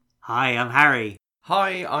Hi, I'm Harry.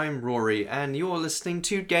 Hi, I'm Rory, and you're listening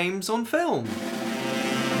to Games on Film.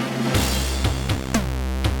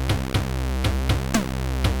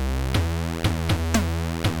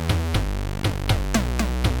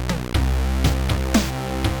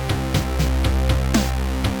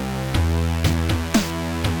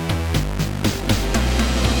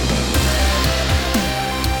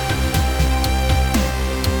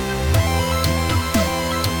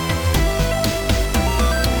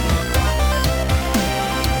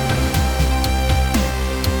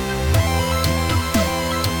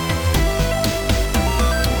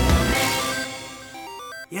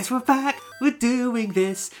 Yes, we're back. We're doing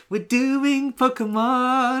this. We're doing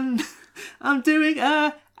Pokemon. I'm doing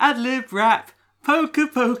a ad-lib rap.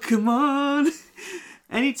 Pokemon.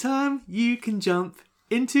 Anytime you can jump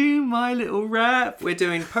into my little rap. We're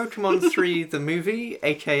doing Pokemon 3 the movie,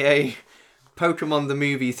 aka Pokemon the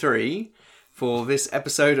Movie 3, for this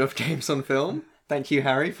episode of Games on Film. Thank you,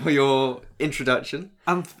 Harry, for your introduction.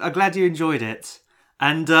 I'm glad you enjoyed it.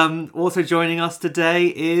 And also joining us today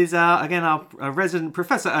is, again, our resident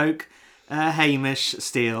Professor Oak, Hamish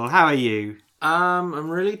Steele. How are you? I'm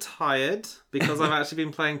really tired because I've actually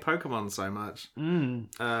been playing Pokemon so much.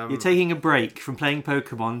 You're taking a break from playing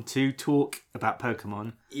Pokemon to talk about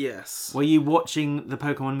Pokemon. Yes. Were you watching the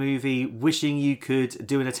Pokemon movie, wishing you could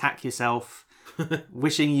do an attack yourself,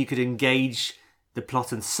 wishing you could engage the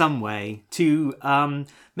plot in some way to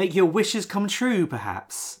make your wishes come true,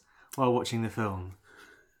 perhaps, while watching the film?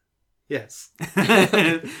 Yes.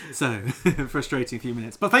 So, frustrating few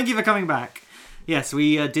minutes. But thank you for coming back. Yes,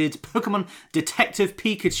 we did Pokemon Detective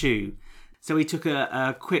Pikachu. So we took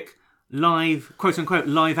a quick live, quote-unquote,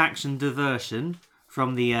 live-action diversion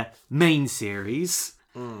from the main series.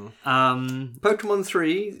 Pokemon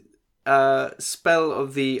 3, Spell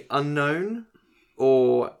of the Unknown,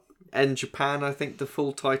 or in Japan, I think the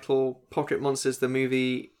full title, Pocket Monsters the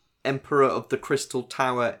Movie, Emperor of the Crystal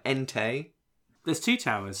Tower, Entei. There's 2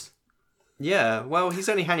 towers. Yeah, well, he's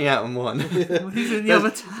only hanging out on one. He's in the other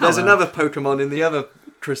tower. There's another Pokemon in the other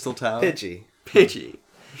Crystal Tower. Pidgey.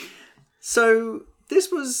 So,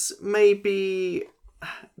 this was maybe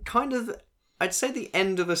kind of, I'd say, the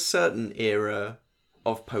end of a certain era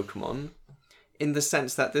of Pokemon, in the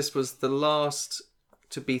sense that this was the last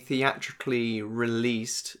to be theatrically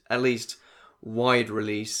released, at least wide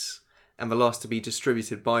release, and the last to be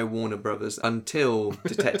distributed by Warner Brothers until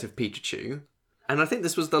Detective Pikachu. And I think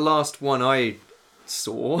this was the last one I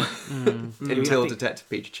saw until Detective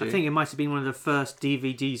Pikachu. I think it might have been one of the first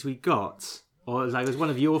DVDs we got. Or it was one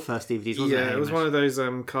of your first DVDs, wasn't it? Yeah, it was one of those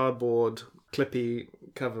cardboard, clippy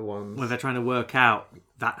cover ones. Where they're trying to work out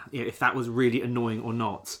that if that was really annoying or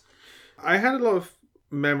not. I had a lot of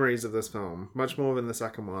memories of this film, much more than the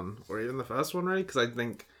second one, or even the first one, really, because I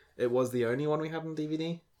think it was the only one we had on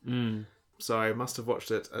DVD. So I must have watched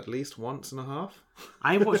it at least once and a half.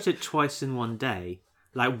 I watched it twice in one day,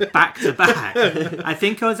 like back to back. I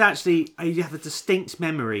think I have a distinct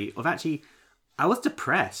memory of I was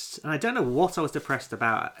depressed, and I don't know what I was depressed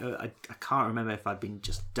about. I can't remember if I'd been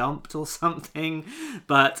just dumped or something,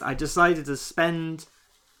 but I decided to spend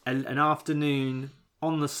an afternoon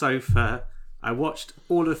on the sofa. I watched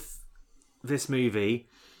all of this movie,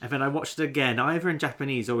 and then I watched it again, either in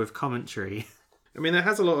Japanese or with commentary. I mean, it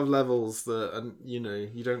has a lot of levels that,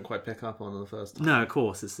 you don't quite pick up on the first time. No, of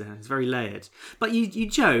course, it's very layered. But you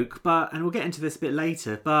joke, and we'll get into this a bit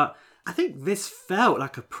later, but I think this felt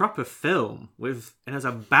like a proper film, and it was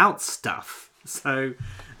about stuff. So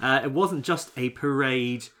it wasn't just a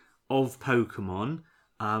parade of Pokemon.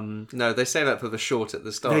 No, they say that for the short at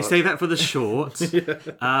the start. They say that for the short. Yeah.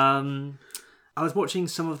 I was watching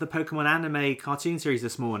some of the Pokemon anime cartoon series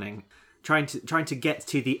this morning, trying to get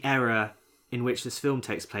to the era in which this film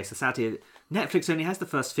takes place. So sadly, Netflix only has the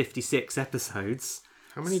first 56 episodes.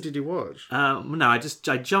 How many did you watch? No,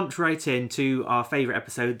 I jumped right into our favourite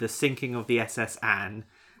episode, the sinking of the SS Anne.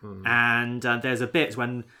 And there's a bit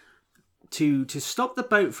when, to stop the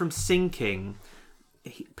boat from sinking,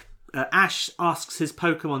 Ash asks his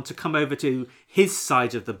Pokemon to come over to his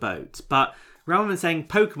side of the boat. But rather than saying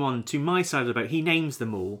Pokemon to my side of the boat, he names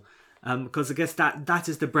them all. Because I guess that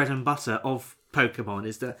is the bread and butter of Pokemon,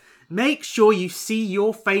 is to make sure you see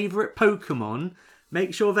your favourite Pokemon,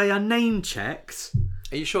 make sure they are name checked.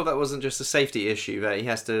 Are you sure that wasn't just a safety issue, that he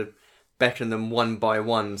has to beckon them one by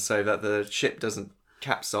one so that the ship doesn't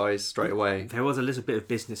capsize straight away? There was a little bit of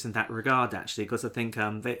business in that regard, actually, because I think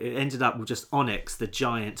it ended up with just Onyx, the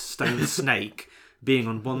giant stone snake, being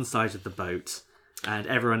on one side of the boat and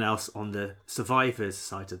everyone else on the survivors'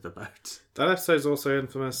 side of the boat. That episode's also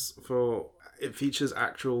infamous for it features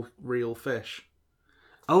actual real fish.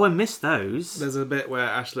 Oh, I missed those. There's a bit where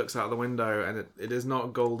Ash looks out the window and it is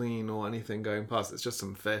not Goldeen or anything going past. It's just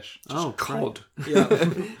some fish. Oh, Cod.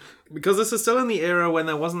 Yeah. Because this is still in the era when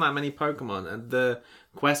there wasn't that many Pokemon, and the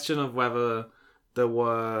question of whether there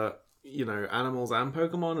were, animals and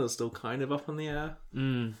Pokemon is still kind of up in the air.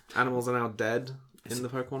 Animals are now dead in the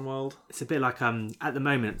Pokemon world. It's a bit like at the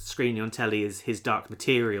moment screening on telly is His Dark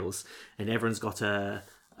Materials, and everyone's got a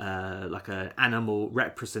animal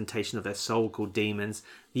representation of their soul called demons.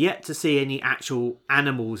 Yet to see any actual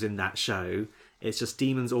animals in that show. It's just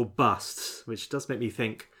demons or busts, which does make me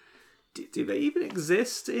think: do they even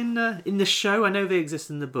exist in the show? I know they exist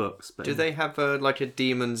in the books, but do they have a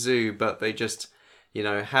demon zoo, but they just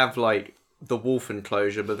have the wolf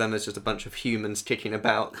enclosure, but then there's just a bunch of humans kicking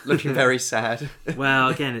about, looking very sad. Well,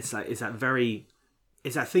 again, it's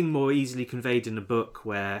that thing more easily conveyed in a book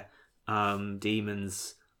where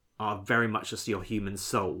demons are very much just your human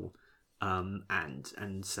soul,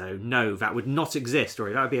 and so no, that would not exist,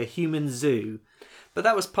 or that would be a human zoo. But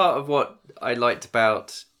that was part of what I liked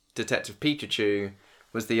about Detective Pikachu,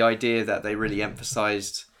 was the idea that they really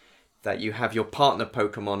emphasized that you have your partner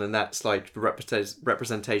Pokemon, and that's like the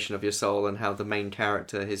representation of your soul, and how the main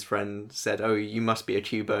character, his friend, said, "Oh, you must be a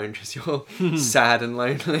Cubone because you're sad and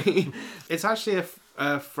lonely." It's actually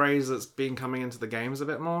a phrase that's been coming into the games a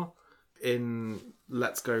bit more. In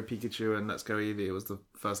Let's Go Pikachu and Let's Go Eevee, it was the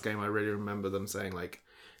first game I really remember them saying,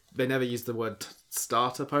 they never used the word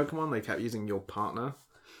starter Pokemon, they kept using your partner.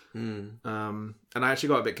 And I actually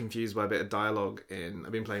got a bit confused by a bit of dialogue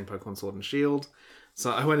I've been playing Pokemon Sword and Shield,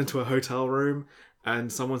 so I went into a hotel room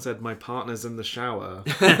and someone said, "My partner's in the shower."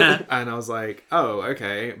 And I was like, "Oh,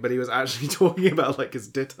 okay," but he was actually talking about his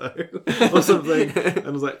Ditto or something, and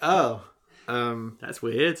I was like, "Oh, that's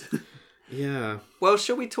weird." Yeah. Well,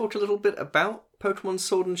 shall we talk a little bit about Pokemon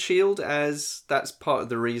Sword and Shield, as that's part of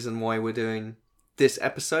the reason why we're doing this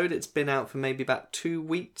episode? It's been out for maybe about 2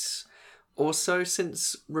 weeks or so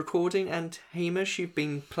since recording, and Hamish, you've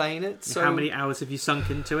been playing it. So how many hours have you sunk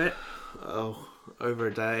into it? Oh, over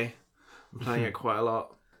a day. I'm playing it quite a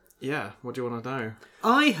lot. Yeah, what do you want to know?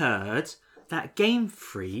 I heard that Game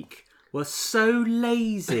Freak was so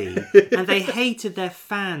lazy and they hated their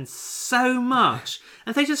fans so much,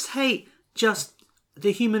 and they just hate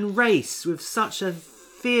the human race with such a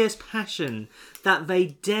fierce passion that they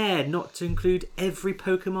dared not to include every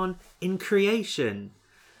Pokemon in creation.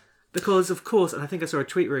 Because, of course, and I think I saw a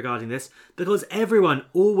tweet regarding this, because everyone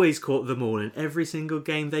always caught them all in every single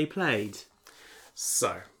game they played.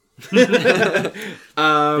 So.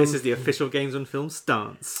 This is the official Games on Film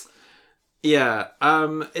stance. Yeah,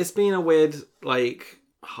 it's been a weird,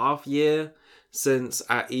 half year since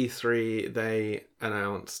at E3 they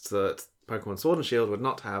announced that Pokemon Sword and Shield would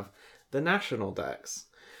not have the national dex.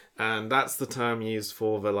 And that's the term used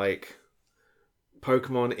for the,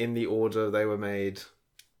 Pokemon in the order they were made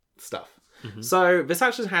stuff. Mm-hmm. So this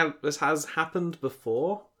has happened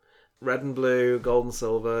before. Red and Blue, Gold and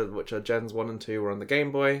Silver, which are Gens 1 and 2, were on the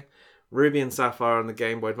Game Boy. Ruby and Sapphire on the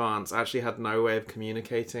Game Boy Advance actually had no way of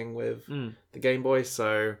communicating with the Game Boy,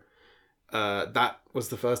 so that was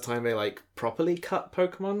the first time they properly cut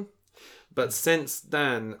Pokemon. But since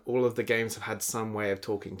then, all of the games have had some way of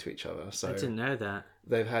talking to each other. So I didn't know that.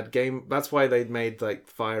 They've had that's why they'd made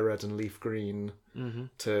Fire Red and Leaf Green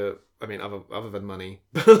to, other than money.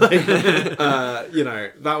 That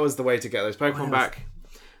was the way to get those Pokemon back.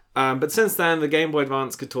 But since then, the Game Boy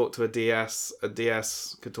Advance could talk to a DS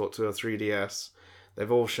could talk to a 3DS. They've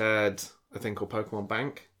all shared a thing called Pokemon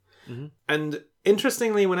Bank. Mm-hmm. And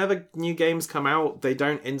interestingly, whenever new games come out,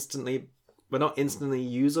 we're not instantly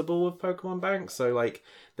usable with Pokemon Bank. So,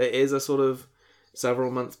 there is a sort of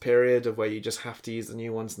several month period of where you just have to use the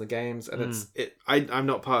new ones in the games. And I'm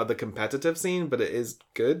not part of the competitive scene, but it is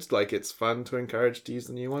good. It's fun to encourage to use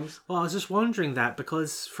the new ones. Well, I was just wondering that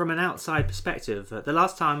because from an outside perspective, the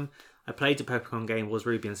last time I played a Pokemon game was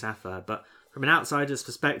Ruby and Sapphire, but from an outsider's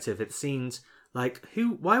perspective, it seemed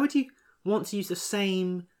why would you want to use the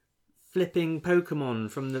same flipping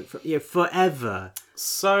Pokemon from forever?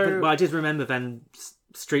 But I did remember then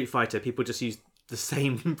Street Fighter, people just used the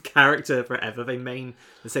same character forever. They main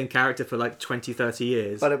the same character for 20, 30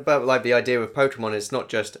 years. But the idea with Pokemon is not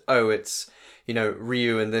just, it's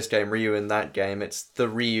Ryu in this game, Ryu in that game. It's the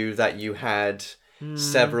Ryu that you had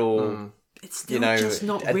several it's still just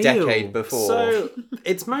not a real. decade before. So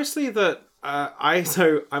it's mostly that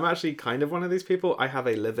I'm actually kind of one of these people. I have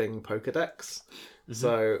a living Pokedex. Mm-hmm.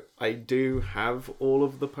 So I do have all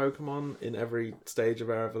of the Pokemon in every stage of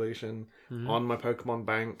their evolution on my Pokemon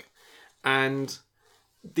Bank. And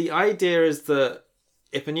the idea is that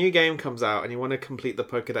if a new game comes out and you want to complete the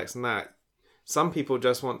Pokedex and that, some people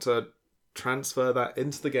just want to transfer that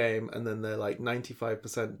into the game and then they're like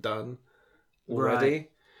 95% done already.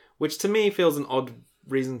 Right. Which to me feels an odd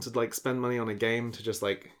reason to like spend money on a game to just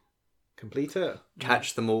like complete it.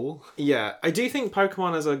 Catch them all. Yeah, I do think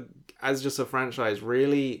Pokemon as just a franchise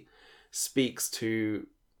really speaks to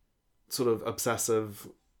sort of obsessive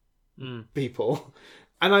people.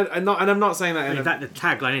 And I'm not saying that. In fact, the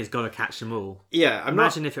tagline is "Gotta catch them all." Yeah,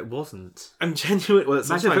 imagine if it wasn't. I'm genuine. Well,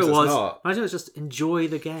 imagine if it it's was. not. Imagine it was just enjoy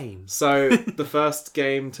the game. So the first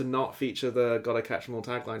game to not feature the "Gotta catch them all"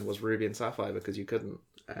 tagline was Ruby and Sapphire because you couldn't,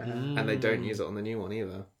 and they don't use it on the new one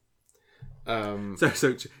either.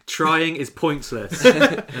 So trying is pointless.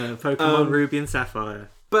 Pokemon Ruby and Sapphire.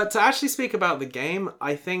 But to actually speak about the game,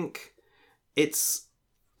 I think it's.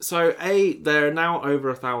 So, there are now over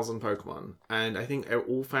 1,000 Pokemon, and I think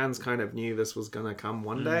all fans kind of knew this was going to come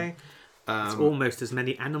one day. It's almost as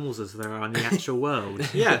many animals as there are in the actual world.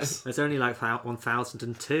 Yes. There's only like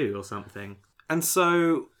 1,002 or something. And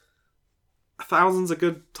so, 1,000's a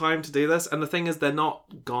good time to do this, and the thing is, they're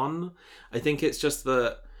not gone. I think it's just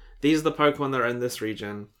that these are the Pokemon that are in this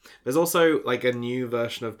region. There's also, like, a new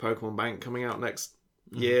version of Pokemon Bank coming out next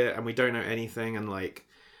year, and we don't know anything, and, like,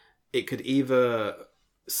 it could either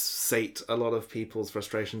sate a lot of people's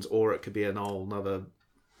frustrations, or it could be an whole another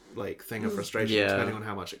like thing of frustration, depending on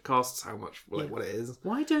how much it costs, how much what it is.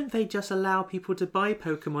 Why don't they just allow people to buy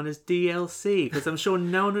Pokemon as DLC? Because I'm sure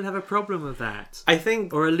no one would have a problem with that. I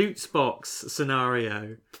think, or a loot box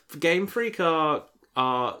scenario. Game Freak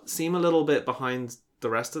seem a little bit behind the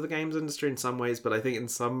rest of the games industry in some ways, but I think in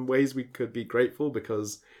some ways we could be grateful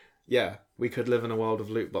because we could live in a world of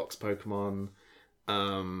loot box Pokemon.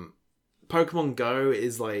 Pokemon Go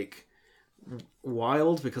is like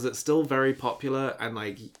wild because it's still very popular and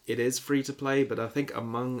like it is free to play, but I think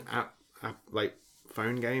among app like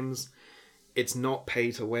phone games, it's not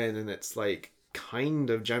pay to win and it's like kind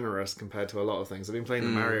of generous compared to a lot of things. I've been playing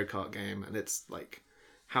the Mario Kart game and it's like,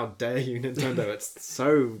 how dare you, Nintendo? It's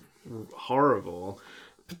so horrible.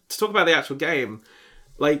 To talk about the actual game,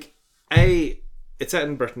 like it's set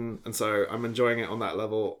in Britain and so I'm enjoying it on that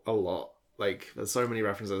level a lot. Like, there's so many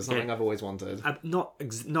references. It's something I've always wanted.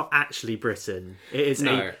 Not actually Britain. It is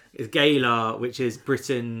it's Galar, which is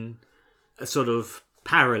Britain, sort of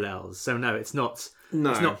parallels. So no, it's not. No.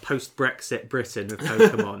 It's not post-Brexit Britain with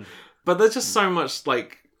Pokemon. But there's just so much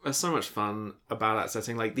there's so much fun about that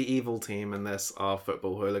setting. Like the evil team in this are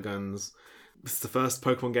football hooligans. It's the first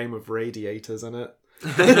Pokemon game with radiators in it.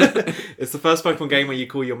 It's the first Pokemon game where you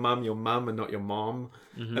call your mum and not your mom.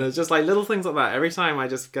 And it's just like little things like that. Every time I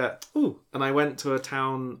just get ooh. And I went to a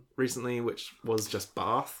town recently which was just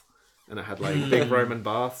Bath, and it had like big Roman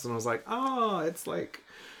baths, and I was like, it's like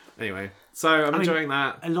anyway. So I'm enjoying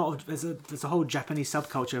that. A lot of there's a whole Japanese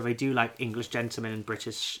subculture where they do like English gentlemen and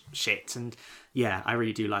British shit, and yeah, I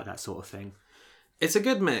really do like that sort of thing. It's a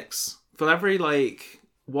good mix for every like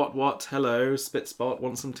what hello spit spot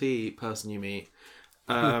want some tea person you meet.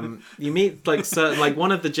 You meet like certain like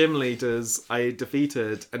one of the gym leaders I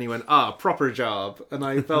defeated, and he went proper job, and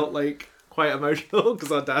I felt like quite emotional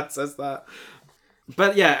because our dad says that.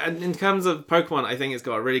 But yeah, and in terms of Pokemon, I think it's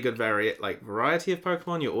got a really good variety of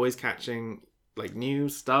Pokemon. You're always catching like new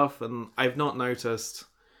stuff, and I've not noticed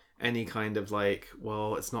any kind of like,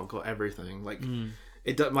 well, it's not got everything. Like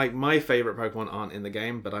it like my favorite Pokemon aren't in the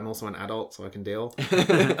game, but I'm also an adult, so I can deal.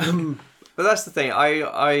 But that's the thing.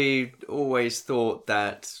 I always thought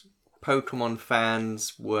that Pokemon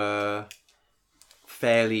fans were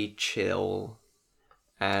fairly chill,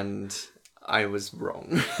 and I was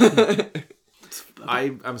wrong.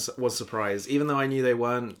 I was surprised, even though I knew they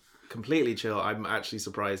weren't completely chill. I'm actually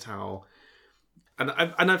surprised how.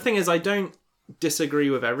 And the thing is, I don't disagree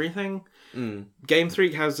with everything. Game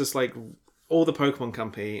Freak has just like all the Pokemon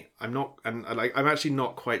Company. I'm actually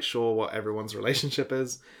not quite sure what everyone's relationship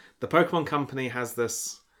is. The Pokemon Company has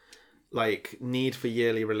this like need for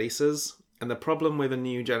yearly releases, and the problem with a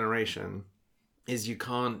new generation is you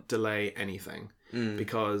can't delay anything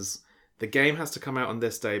because the game has to come out on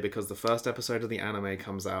this day because the first episode of the anime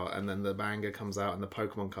comes out, and then the manga comes out, and the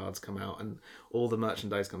Pokemon cards come out, and all the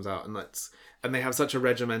merchandise comes out, and they have such a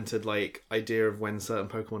regimented like idea of when certain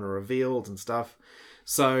Pokemon are revealed and stuff.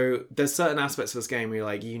 So there's certain aspects of this game where you're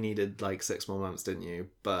like, you needed like 6 more months, didn't you?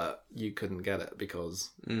 But you couldn't get it because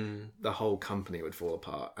the whole company would fall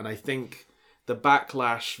apart. And I think the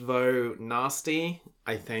backlash, though nasty,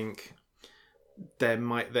 I think there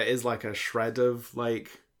is like a shred of like,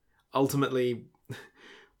 ultimately,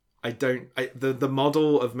 the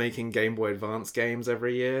model of making Game Boy Advance games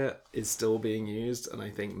every year is still being used, and I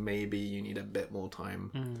think maybe you need a bit more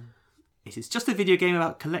time. It is just a video game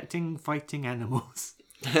about collecting fighting animals.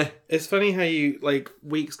 It's funny how you, like,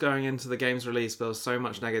 weeks going into the game's release, there was so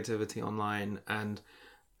much negativity online, and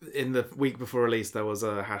in the week before release, there was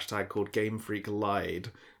a hashtag called Game Freak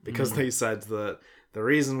Lied, because they said that the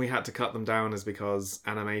reason we had to cut them down is because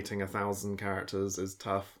animating 1,000 characters is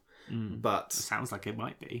tough. But Sounds like it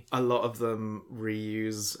might be. a lot of them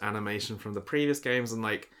reuse animation from the previous games, and,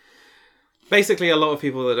 like, basically a lot of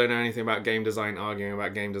people that don't know anything about game design arguing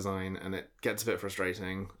about game design, and it gets a bit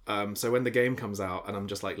frustrating. So when the game comes out and I'm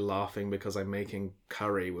just, like, laughing because I'm making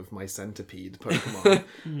curry with my centipede Pokemon,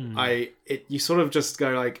 you sort of just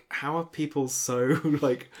go, like, how are people so,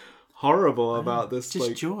 like, horrible about this? Just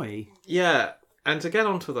like, joy. yeah. And to get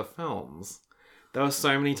onto the films, there were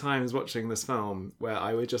so many times watching this film where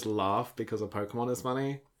I would just laugh because a Pokemon is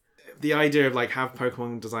funny. The idea of, like, have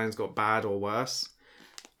Pokemon designs got bad or worse,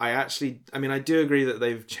 I do agree that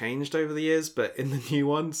they've changed over the years, but in the new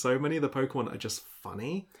one, so many of the Pokemon are just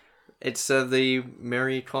funny. It's the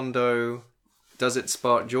Marie Kondo, does it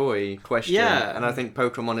spark joy question. Yeah. And I think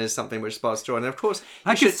Pokemon is something which sparks joy. And of course...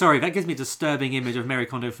 That gives me a disturbing image of Marie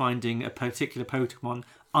Kondo finding a particular Pokemon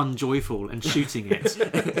unjoyful and shooting it.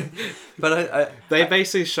 But They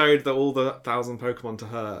basically showed that all the 1,000 Pokemon to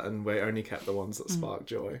her, and we only kept the ones that spark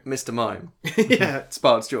joy. Mr. Mime Yeah.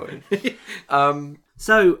 sparks joy.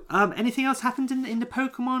 So, anything else happened in the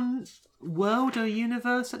Pokemon world or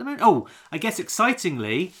universe at the moment? Oh, I guess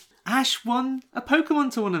excitingly, Ash won a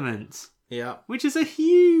Pokemon tournament, Yeah. which is a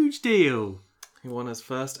huge deal. He won his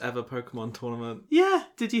first ever Pokemon tournament. Yeah,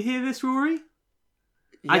 did you hear this, Rory?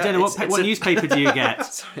 I Yeah, don't know it's what newspaper do you get?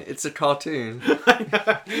 Sorry, it's a cartoon. No,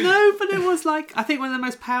 but it was like, I think one of the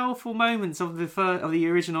most powerful moments of the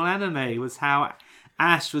original anime was how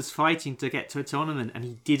Ash was fighting to get to a tournament and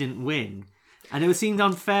he didn't win. And it seemed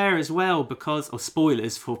unfair as well because, or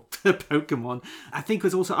spoilers for Pokemon, I think it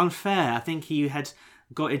was also unfair. I think he had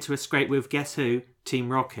got into a scrape with, guess who? Team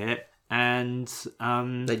Rocket. And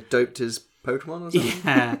They doped his Pokemon or something?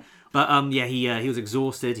 yeah. But he was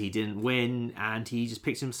exhausted, he didn't win, and he just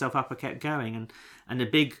picked himself up and kept going. And the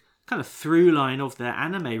big kind of through line of the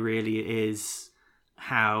anime really is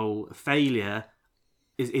how failure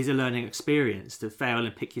is a learning experience. To fail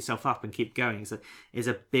and pick yourself up and keep going is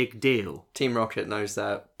a big deal. Team Rocket knows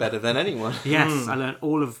that better than anyone. Yes, I learned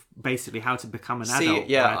all of basically how to become an adult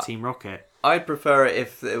via Team Rocket. I'd prefer it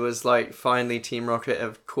if it was like finally Team Rocket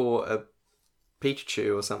have caught a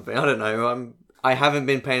Pikachu or something. I don't know. I haven't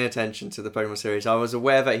been paying attention to the Pokemon series. I was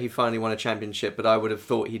aware that he finally won a championship, but I would have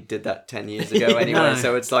thought he did that 10 years ago anyway. No.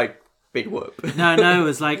 So it's like big whoop. No, it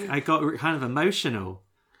was like I got kind of emotional.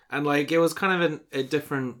 And, like, it was kind of a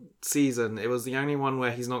different season. It was the only one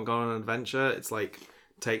where he's not gone on an adventure. It's, like,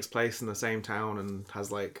 takes place in the same town and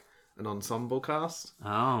has, like, an ensemble cast.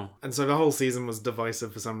 Oh. And so the whole season was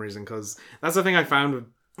divisive for some reason, because that's the thing I found with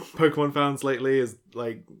Pokemon fans lately is,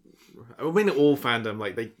 like, I mean, all fandom,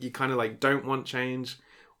 like, you kind of, like, don't want change,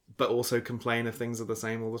 but also complain if things are the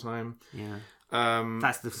same all the time. Yeah.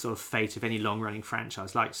 That's the sort of fate of any long-running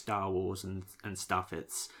franchise like Star Wars and stuff.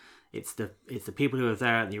 It's the people who are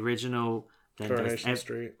there at the original. Then Coronation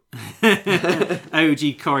Street.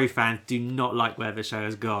 OG Corey fans do not like where the show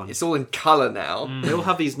has gone. It's all in colour now. They all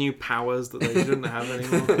have these new powers that they didn't have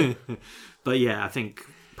anymore. But yeah, I think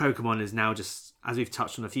Pokemon is now just, as we've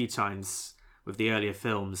touched on a few times with the earlier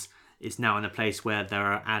films, it's now in a place where there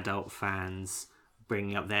are adult fans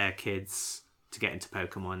bringing up their kids to get into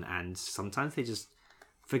Pokemon, and sometimes they just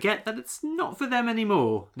forget that it's not for them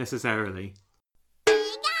anymore, necessarily.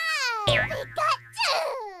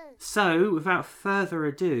 So, without further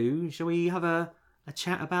ado, shall we have a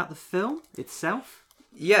chat about the film itself?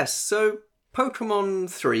 Yes, so Pokemon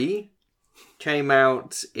 3 came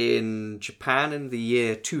out in Japan in the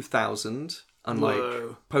year 2000, unlike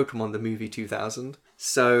Pokemon the movie 2000.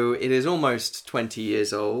 So it is almost 20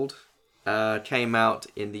 years old. Came out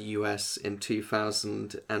in the US in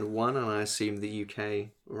 2001, and I assume the UK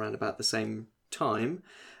around about the same time.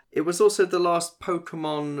 It was also the last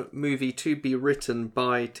Pokemon movie to be written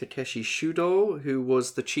by Takeshi Shudo, who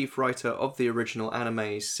was the chief writer of the original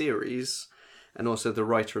anime series, and also the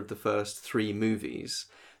writer of the first 3 movies.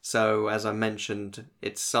 So, as I mentioned,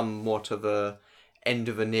 it's somewhat of a end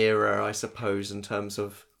of an era, I suppose, in terms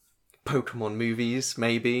of Pokemon movies,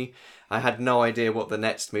 maybe. I had no idea what the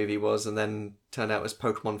next movie was, and then turned out it was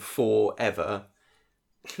Pokemon Forever.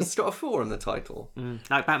 It's got a 4 in the title.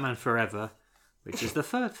 Like Batman Forever, which is the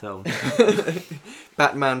third film.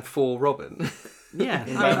 Batman 4 Robin. Yeah.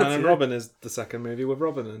 Batman and Robin is the second movie with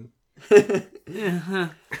Robin in.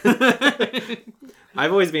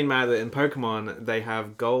 I've always been mad that in Pokemon they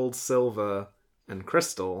have Gold, Silver, and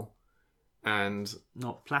Crystal, and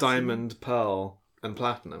Not Platinum. Diamond, Pearl, and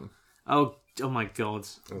Platinum. Oh, Oh my god.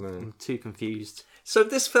 I'm too confused. So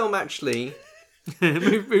this film actually...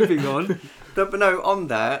 Moving on. But no, on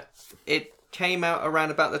that, it came out around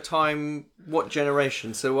about the time... What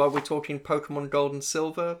generation? So are we talking Pokemon Gold and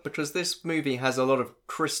Silver? Because this movie has a lot of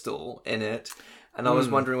crystal in it. And I was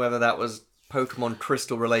wondering whether that was Pokemon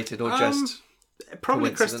Crystal related or just... Probably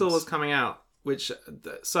Crystal was coming out. Which...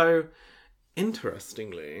 So,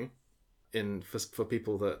 interestingly, for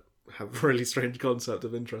people that have a really strange concept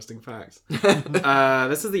of interesting facts,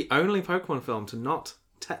 this is the only Pokemon film to not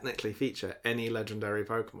technically feature any legendary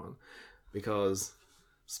Pokemon, because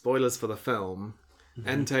spoilers for the film,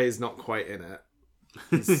 Entei's not quite in it.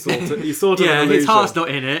 He's sort of yeah, an his illusion. heart's not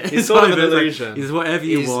in it. He's sort of an illusion. He's whatever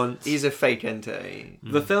you want. He's a fake Entei.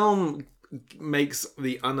 The film makes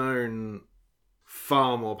the unknown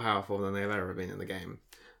far more powerful than they've ever been in the game,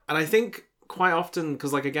 and I think quite often,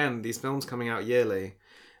 because like again, these films coming out yearly,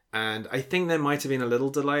 and I think there might have been a little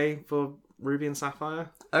delay for Ruby and Sapphire.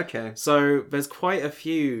 Okay. So there's quite a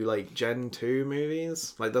few like Gen 2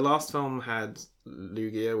 movies. Like the last film had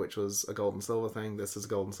Lugia, which was a Gold and Silver thing. This is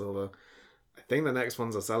Gold and Silver. I think the next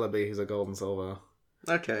one's a Celebi, who's a Gold and Silver.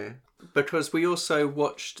 Okay. Because we also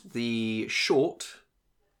watched the short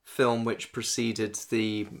film which preceded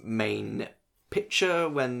the main picture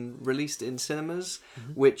when released in cinemas,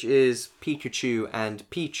 which is Pikachu and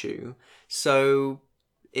Pichu. So...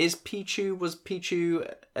 was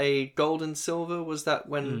Pichu a Gold and Silver? Was that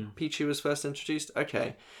when Pichu was first introduced?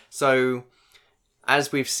 Okay. So,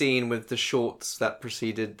 as we've seen with the shorts that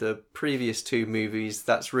preceded the previous two movies,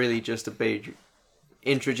 that's really just a big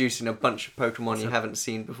introducing a bunch of Pokemon you haven't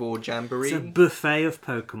seen before jamboree. It's a buffet of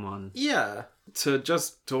Pokemon. Yeah. To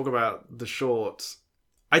just talk about the short,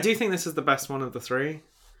 I do think this is the best one of the three.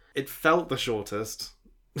 It felt the shortest.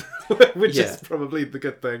 Which is probably the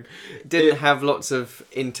good thing. Didn't have lots of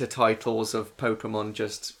intertitles of Pokemon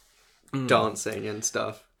just dancing and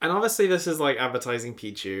stuff. And obviously this is like advertising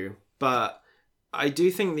Pichu, but I do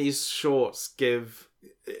think these shorts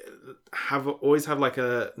always have like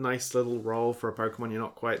a nice little role for a Pokemon you're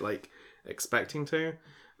not quite like expecting to.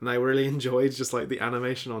 And I really enjoyed just like the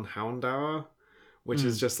animation on Houndour, which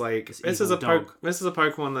is just like this is a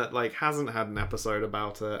Pokemon that like hasn't had an episode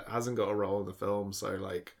about it, hasn't got a role in the film, so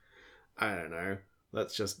like I don't know,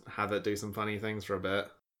 let's just have it do some funny things for a bit.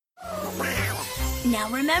 Now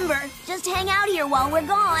remember, just hang out here while we're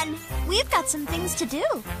gone. We've got some things to do.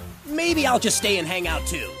 Maybe I'll just stay and hang out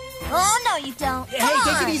too. Oh, no you don't. Hey,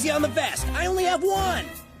 take it easy on the vest. I only have one.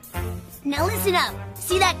 Now listen up.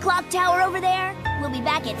 See that clock tower over there? We'll be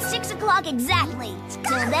back at 6 o'clock exactly.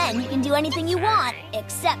 Till then, you can do anything you want,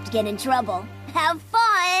 except get in trouble. Have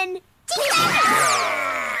fun!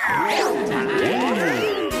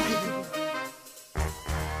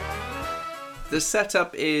 The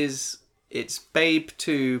setup is... It's Babe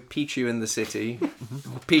to Pichu in the city.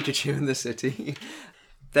 Or Pikachu in the city.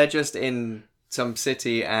 They're just in some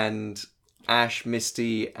city and... Ash,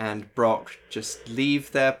 Misty, and Brock just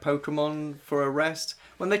leave their Pokemon for a rest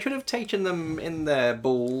when they could have taken them in their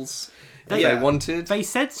balls if they wanted. They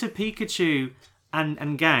said to Pikachu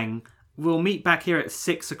and gang, we'll meet back here at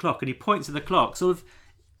 6 o'clock, and he points at the clock.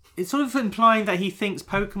 It's sort of implying that he thinks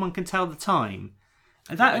Pokemon can tell the time.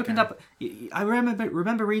 And that opened up... I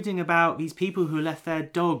remember reading about these people who left their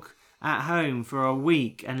dog at home for a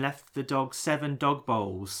week and left the dog 7 dog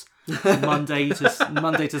bowls. Monday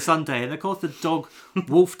to Sunday, and of course the dog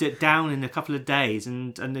wolfed it down in a couple of days,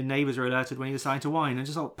 and the neighbours were alerted when he was starting to whine, and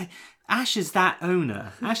just thought, Ash is that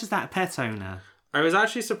owner. Ash is that pet owner. I was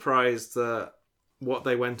actually surprised that what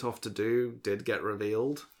they went off to do did get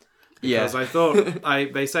revealed. Because I thought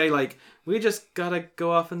they say like, we just gotta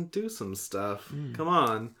go off and do some stuff. Come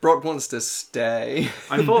on. Brock wants to stay.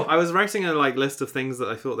 I thought I was writing a like list of things that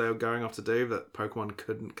I thought they were going off to do that Pokemon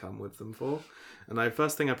couldn't come with them for. And the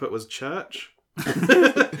first thing I put was church.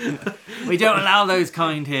 We don't allow those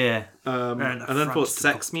kind here. And then put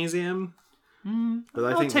sex museum. But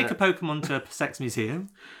I'll take a Pokemon to a sex museum.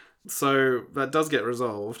 So that does get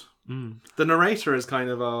resolved. The narrator is kind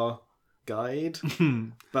of our guide,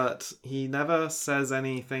 but he never says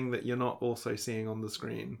anything that you're not also seeing on the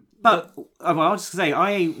screen. But I'll just say,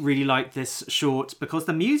 I really like this short because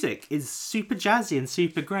the music is super jazzy and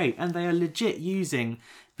super great, and they are legit using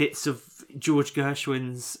bits of George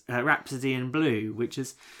Gershwin's Rhapsody in Blue, which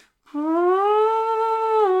is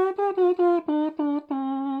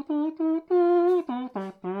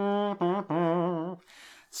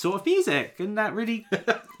sort of music, and that really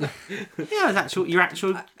it's your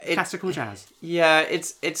actual classical jazz. Yeah,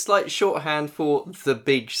 it's like shorthand for the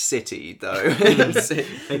big city, though.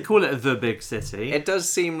 They call it the big city. It does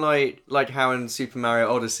seem like how in Super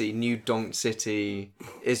Mario Odyssey, New Donk City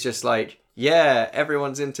is just like Yeah,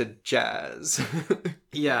 everyone's into jazz.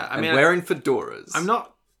 Yeah, I and mean, wearing fedoras. I'm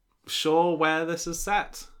not sure where this is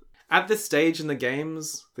set. At this stage in the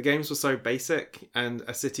games were so basic, and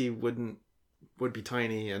a city would be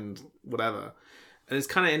tiny and whatever. And it's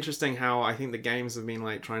kind of interesting how I think the games have been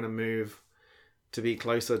like trying to move to be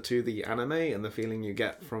closer to the anime and the feeling you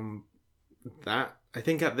get from that. I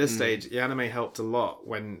think at this stage, the anime helped a lot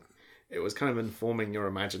when it was kind of informing your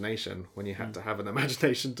imagination, when you had to have an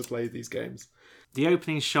imagination to play these games. The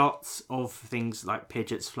opening shots of things like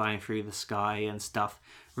Pidgeots flying through the sky and stuff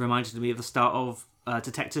reminded me of the start of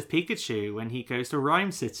Detective Pikachu when he goes to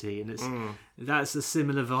Rhyme City, and that's a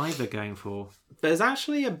similar vibe they're going for. There's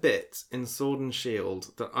actually a bit in Sword and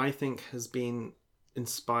Shield that I think has been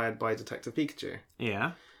inspired by Detective Pikachu.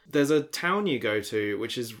 Yeah. There's a town you go to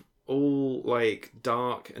which is all like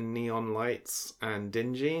dark and neon lights and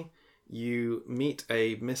dingy. You meet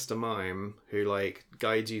a Mr. Mime who like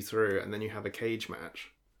guides you through, and then you have a cage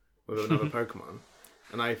match with another Pokemon.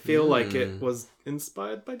 And I feel like it was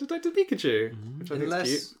inspired by Detective Pikachu, which I think is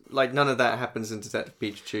cute. Like, none of that happens in Detective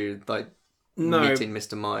Pikachu, like, meeting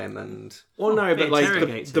Mr. Mime and... Well, no, but like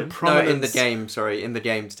the prominence... No, in the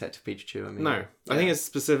game Detective Pikachu, I mean. No, I think it's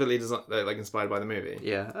specifically like inspired by the movie.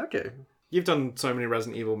 Yeah, okay. You've done so many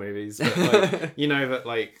Resident Evil movies, but like, you know that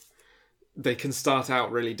like they can start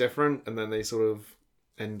out really different and then they sort of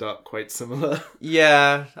end up quite similar.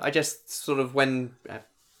 Yeah, I just sort of when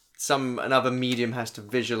another medium has to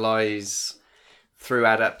visualize through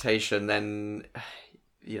adaptation, then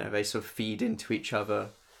they sort of feed into each other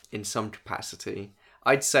in some capacity.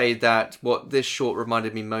 I'd say that what this short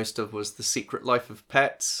reminded me most of was The Secret Life of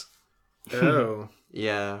Pets. Oh.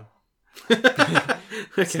 Yeah. Okay.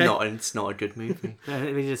 It's not a good movie.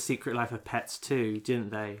 They did A Secret Life of Pets too,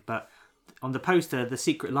 didn't they? But on the poster, the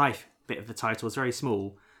Secret Life bit of the title was very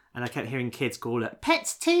small, and I kept hearing kids call it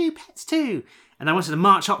Pets 2, Pets 2. And I wanted to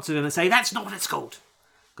march up to them and say, that's not what it's called.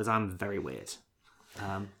 Because I'm very weird.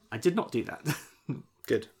 I did not do that.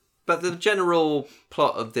 Good. But the general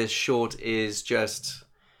plot of this short is just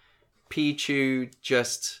Pichu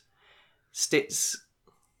just sticks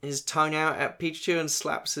his tongue out at Pikachu and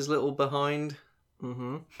slaps his little behind.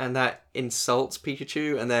 Mm-hmm. And that insults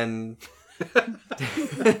Pikachu. And then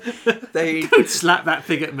they... Don't slap that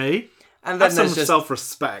thing at me. And then there's some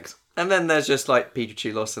self-respect. And then there's just like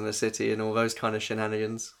Pikachu lost in the city and all those kind of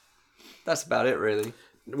shenanigans. That's about it, really.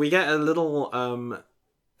 We get a little,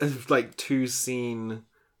 like, 2-scene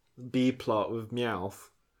B-plot with Meowth.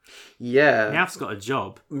 Yeah. Meowth's got a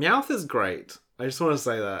job. Meowth is great. I just want to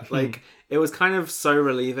say that. Like, it was kind of so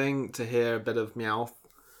relieving to hear a bit of Meowth.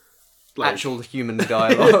 Like, actual human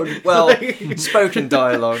dialogue. Well, spoken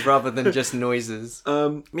dialogue rather than just noises.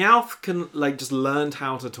 Meowth can, like, just learned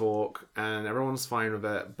how to talk and everyone's fine with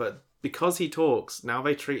it. But because he talks, now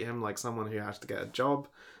they treat him like someone who has to get a job.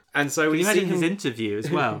 And so we see his interview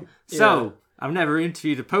as well. So, I've never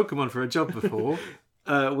interviewed a Pokemon for a job before.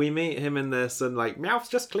 We meet him in this and like, Meowth's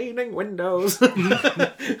just cleaning windows.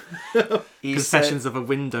 Confessions of a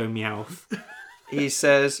Window Meowth. He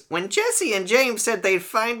says, when Jesse and James said they'd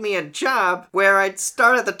find me a job where I'd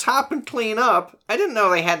start at the top and clean up, I didn't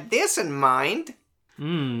know they had this in mind.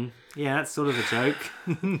 Yeah, that's sort of a joke.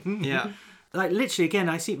 Yeah. Like, literally, again,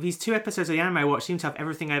 I see these 2 episodes of the anime I watched seem to have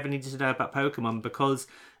everything I ever needed to know about Pokemon, because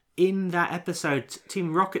in that episode,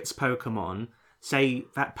 Team Rocket's Pokemon say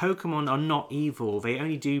that Pokemon are not evil. They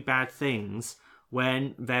only do bad things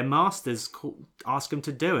when their masters ask them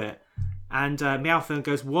to do it. And Meowth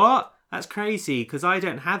goes, what? That's crazy, because I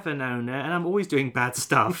don't have an owner and I'm always doing bad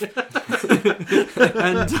stuff. But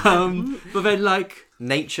then, like...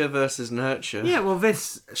 Nature versus nurture. Yeah, well,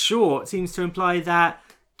 this short seems to imply that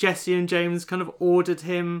Jesse and James kind of ordered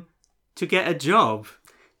him to get a job.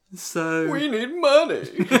 So... We need money!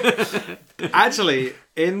 Actually,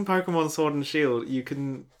 in Pokemon Sword and Shield,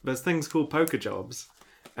 there's things called Poke Jobs.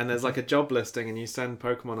 And there's like a job listing and you send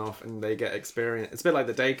Pokemon off and they get experience. It's a bit like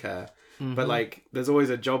the daycare. Mm-hmm. But like, there's always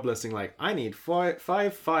a job listing like, I need 5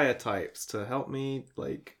 fire types to help me,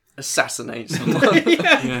 like... assassinate someone.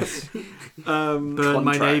 Yes. Burn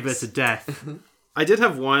my neighbour to death. I did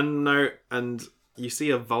have one note, and you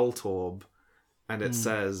see a Voltorb, and it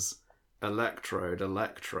says, electrode,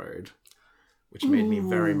 which made me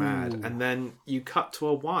very mad. And then you cut to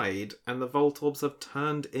a wide, and the Voltorbs have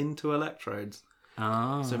turned into electrodes.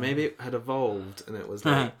 Oh. So maybe it had evolved and it was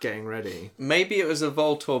like getting ready. Maybe it was a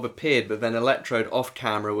Voltorb appeared, but then Electrode off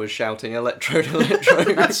camera was shouting Electrode.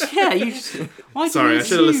 Yeah, Sorry, I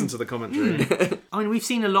should have listened to the commentary. I mean, we've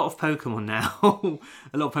seen a lot of Pokemon now,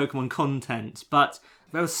 a lot of Pokemon content, but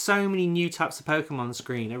there were so many new types of Pokemon on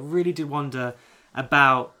screen. I really did wonder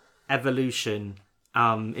about evolution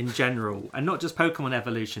in general, and not just Pokemon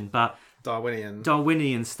evolution, but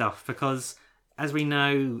Darwinian stuff, because as we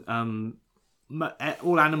know,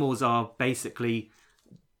 all animals are basically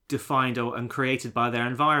defined and created by their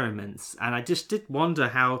environments. And I just did wonder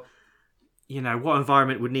how, what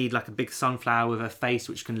environment would need like a big sunflower with a face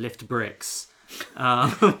which can lift bricks.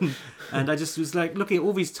 And I just was like looking at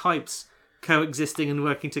all these types coexisting and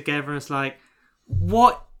working together, and it's like,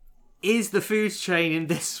 what is the food chain in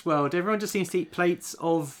this world? Everyone just seems to eat plates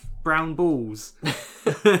of brown balls.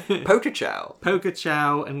 Poker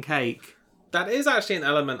chow and cake. That is actually an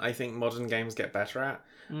element I think modern games get better at.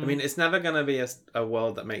 I mean, it's never going to be a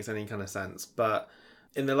world that makes any kind of sense, but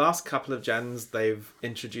in the last couple of gens, they've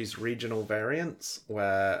introduced regional variants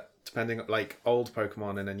where, depending, like old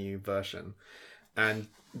Pokemon in a new version, and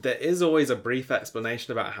there is always a brief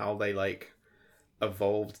explanation about how they like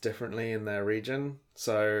evolved differently in their region.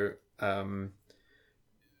 So, I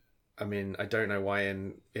mean, I don't know why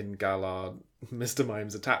in Galar Mr.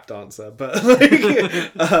 Mime's a tap dancer, but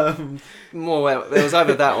like, well, there was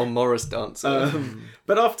either that or Morris dancer.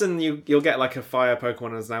 But often you'll get like a fire Pokemon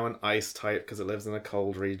and it's now an ice type because it lives in a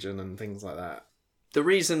cold region and things like that. The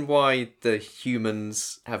reason why the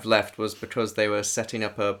humans have left was because they were setting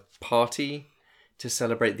up a party to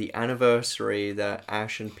celebrate the anniversary that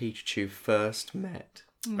Ash and Pikachu first met.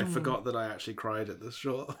 I forgot that I actually cried at this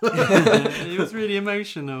short. It was really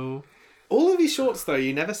emotional. All of these shorts, though,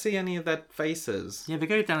 you never see any of their faces. Yeah, they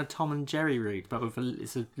go down a Tom and Jerry route, but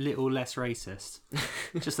it's a little less racist.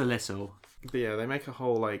 Just a little. But yeah, they make a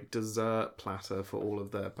whole like dessert platter for all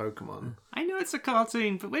of their Pokemon. I know it's a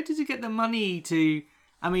cartoon, but where did you get the money to?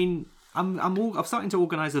 I mean, I'm starting to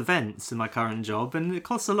organise events in my current job, and it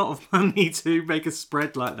costs a lot of money to make a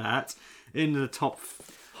spread like that in the top.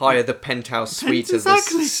 Hire the penthouse suite of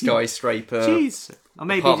this skyscraper. Jeez. Or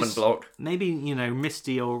maybe apartment block. Maybe,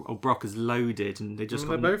 Misty or Brock is loaded and they just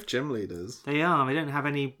they're both gym leaders. They are. They don't have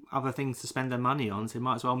any other things to spend their money on, so they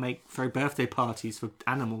might as well throw birthday parties for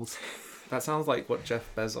animals. That sounds like what Jeff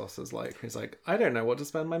Bezos is like. He's like, I don't know what to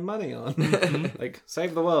spend my money on. Like,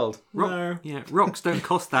 save the world. No. Yeah, rocks don't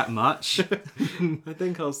cost that much. I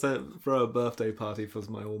think I'll throw a birthday party for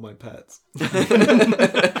all my pets.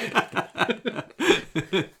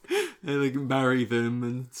 They can marry them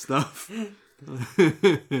and stuff.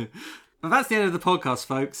 Well, that's the end of the podcast,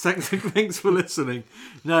 folks. Thanks for listening.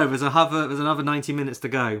 No, there's another 90 minutes to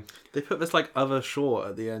go. They put this like other short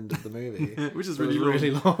at the end of the movie, which is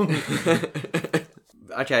really long.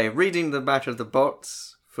 Okay, reading the back of the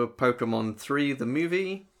box for Pokemon 3, the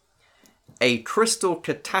movie. A crystal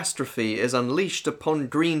catastrophe is unleashed upon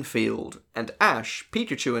Greenfield, and Ash,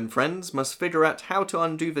 Pikachu and friends must figure out how to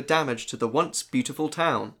undo the damage to the once beautiful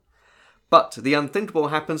town. But the unthinkable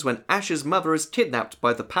happens when Ash's mother is kidnapped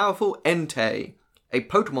by the powerful Entei, a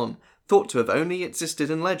Pokemon thought to have only existed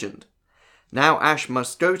in legend. Now Ash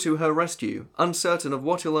must go to her rescue, uncertain of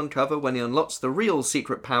what he'll uncover when he unlocks the real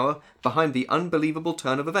secret power behind the unbelievable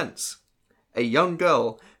turn of events. A young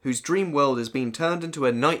girl whose dream world is being turned into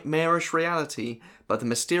a nightmarish reality by the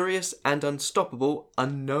mysterious and unstoppable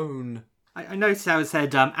unknown. I noticed how it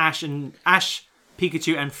said Ash,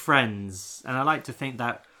 Pikachu and friends, and I like to think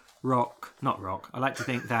that I like to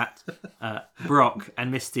think that Brock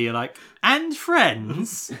and Misty are like, and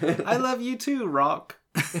friends. I love you too, Rock.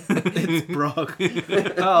 It's Brock.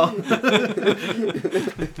 Oh.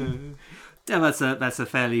 Yeah, that's a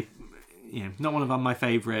fairly, not one of my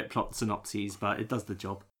favourite plot synopses, but it does the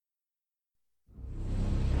job.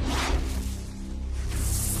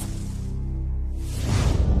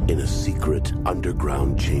 In a secret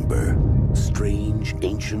underground chamber, strange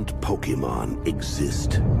ancient Pokemon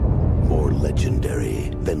exist. More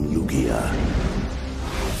legendary than Lugia.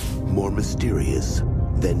 More mysterious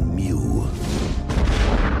than Mew.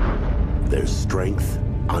 Their strength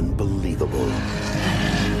unbelievable.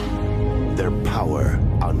 Their power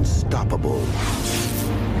unstoppable.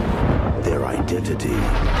 Their identity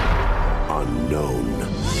unknown.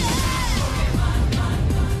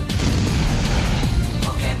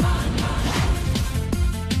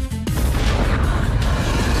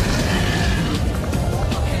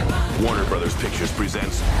 Warner Brothers Pictures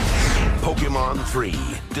presents Pokemon 3.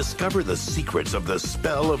 Discover the secrets of the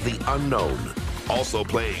spell of the unknown. Also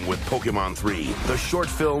playing with Pokemon 3, the short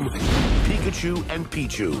film Pikachu and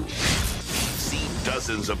Pichu. See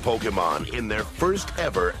dozens of Pokemon in their first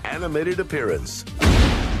ever animated appearance.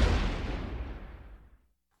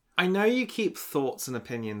 I know you keep thoughts and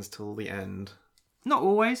opinions till the end. Not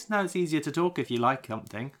always. No, it's easier to talk if you like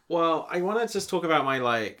something. Well, I want to just talk about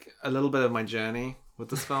a little bit of my journey with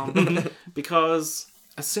this film. Because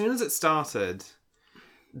as soon as it started,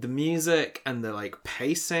 the music and the like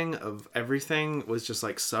pacing of everything was just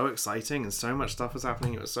like so exciting, and so much stuff was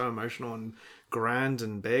happening. It was so emotional and grand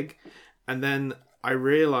and big. And then I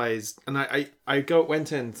realized, and I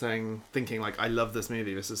went in thinking like, I love this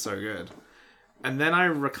movie. This is so good. And then I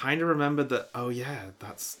kind of remembered that, oh yeah,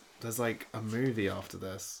 there's like a movie after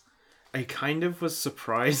this. I kind of was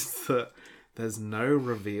surprised that there's no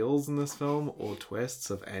reveals in this film or twists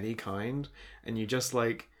of any kind. And you just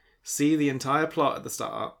like see the entire plot at the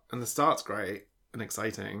start, and the start's great and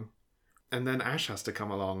exciting. And then Ash has to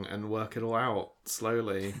come along and work it all out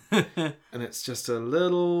slowly. And it's just a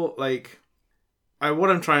little like... what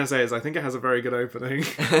I'm trying to say is I think it has a very good opening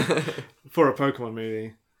for a Pokemon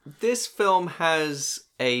movie. This film has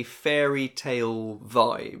a fairy tale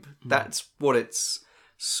vibe. That's what it's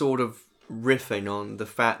sort of riffing on. The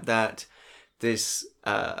fact that this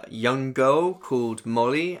young girl called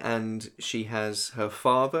Molly, and she has her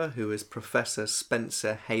father, who is Professor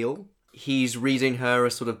Spencer Hale. He's reading her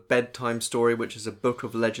a sort of bedtime story, which is a book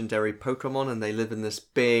of legendary Pokemon, and they live in this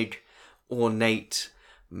big, ornate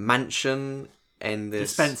mansion in this...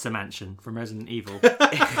 The Spencer Mansion from Resident Evil.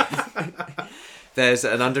 There's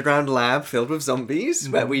an underground lab filled with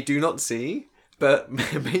zombies that we do not see, but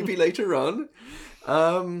maybe later on.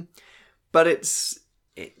 But it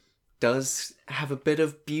does have a bit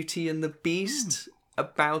of Beauty and the Beast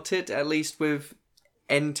about it, at least with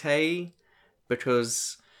Entei,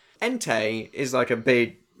 because Entei is like a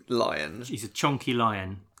big lion. He's a chonky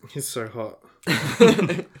lion. He's so hot.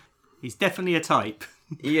 He's definitely a type.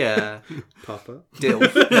 Yeah. Papa.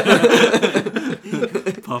 Dilf.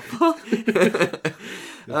 Papa.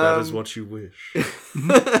 That is what you wish.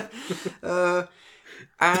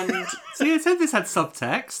 And See, I said this had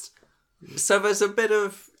subtext. so there's a bit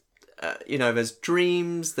of, there's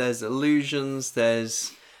dreams, there's illusions,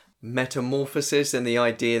 there's metamorphosis, and the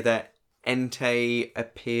idea that Entei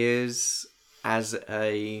appears as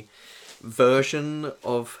a version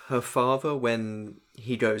of her father when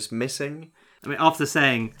he goes missing. I mean, after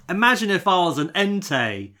saying, imagine if I was an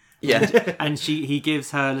Entei. Yeah. And he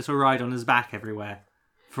gives her a little ride on his back everywhere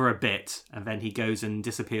for a bit, and then he goes and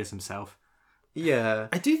disappears himself. Yeah.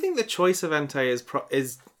 I do think the choice of Entei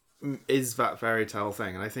is that fairy tale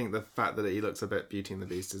thing, and I think the fact that he looks a bit Beauty and the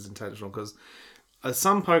Beast is intentional, because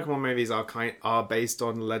some Pokemon movies are based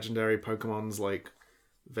on legendary Pokemon's like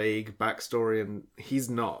vague backstory, and he's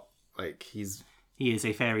not. Like he is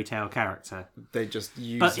a fairy tale character. They just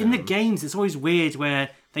use But in the him. games, it's always weird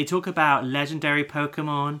where they talk about legendary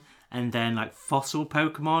Pokemon and then like fossil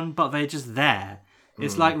Pokemon, but they're just there.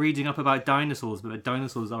 It's like reading up about dinosaurs, but the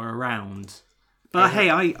dinosaurs are around. But hey,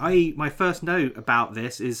 I my first note about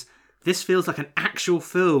this is this feels like an actual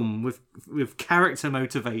film with character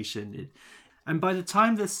motivation. And by the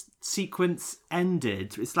time this sequence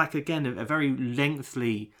ended, it's like, again, a very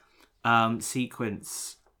lengthy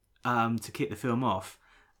sequence to kick the film off.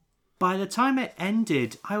 By the time it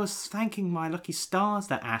ended, I was thanking my lucky stars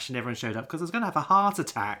that Ash and everyone showed up, because I was going to have a heart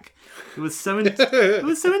attack. It was so it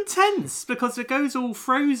was so intense, because it goes all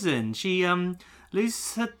frozen. She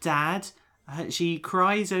loses her dad. She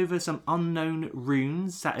cries over some unknown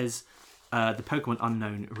runes. That is the Pokemon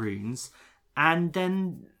unknown runes. And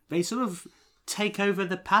then they sort of take over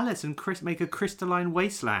the palace and make a crystalline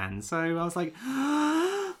wasteland. So I was like,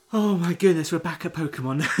 oh my goodness, we're back at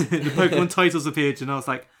Pokemon. The Pokemon titles appeared, and I was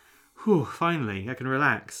like, whew, finally, I can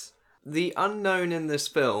relax. The unknown in this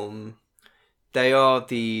film, they are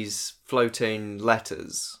these floating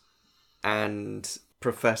letters, and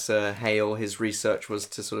Professor Hale, his research was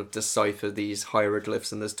to sort of decipher these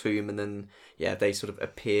hieroglyphs in this tomb, and then, they sort of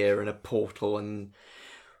appear in a portal and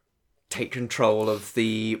take control of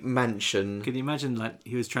the mansion. Can you imagine, like,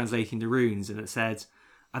 he was translating the runes, and it said,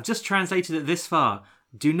 I've just translated it this far.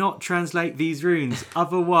 Do not translate these runes,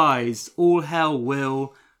 otherwise all hell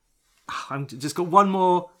will... I've just got one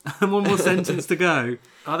more sentence to go.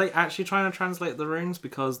 Are they actually trying to translate the runes,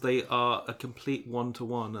 because they are a complete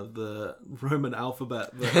one-to-one of the Roman alphabet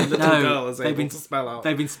that a little girl is able to spell out?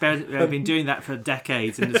 They've been doing that for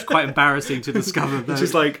decades, and it's quite embarrassing to discover that.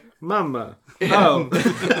 She's like, Mama. Oh.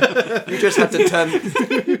 You just had to turn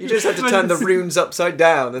the runes upside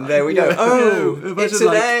down, and there we go. Oh, it's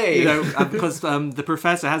an A. Because the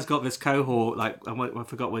professor has got this cohort. Like, I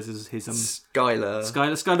forgot what his Skylar.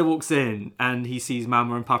 Skylar walks in, and he sees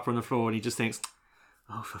Mama and Papa on the floor, and he just thinks,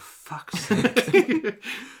 "Oh, for fuck's sake!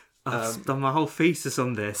 I've done my whole thesis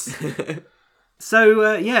on this." So,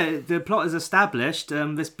 the plot is established.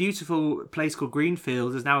 This beautiful place called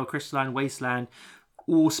Greenfield is now a crystalline wasteland,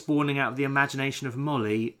 all spawning out of the imagination of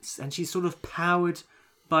Molly, and she's sort of powered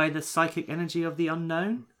by the psychic energy of the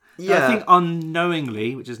unknown. Yeah. I think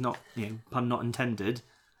unknowingly, which is not, pun not intended,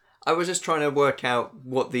 I was just trying to work out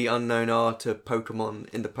what the unknown are to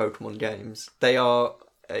Pokemon in the Pokemon games. They are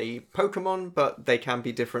a Pokemon, but they can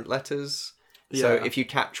be different letters. So if you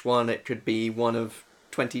catch one, it could be one of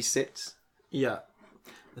 26. Yeah.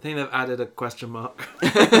 I think they've added a question mark.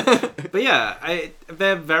 But yeah,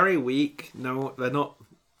 they're very weak. No, they're not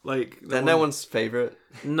like... They're no one's favourite.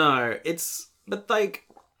 No, but like,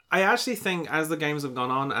 I actually think as the games have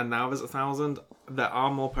gone on and now there's 1,000, there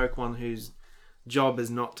are more Pokemon whose job is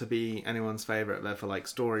not to be anyone's favourite. They're for like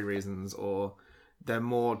story reasons, or they're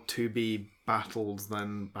more to be battled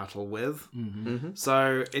than battle with. Mm-hmm.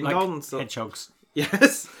 So in like Gold and Silver... hedgehogs.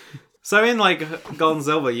 Yes. So in like Gold and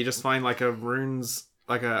Silver, you just find like a ruin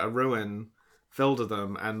filled with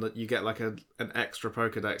them, and you get like an extra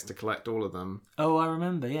Pokedex to collect all of them. Oh, I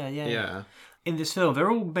remember. Yeah. Yeah. In this film, they're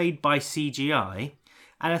all made by CGI,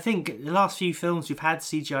 and I think the last few films we've had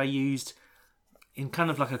CGI used in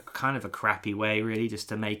kind of a crappy way, really, just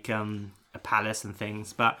to make a palace and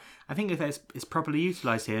things. But I think it's properly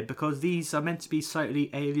utilised here, because these are meant to be slightly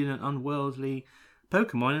alien and unworldly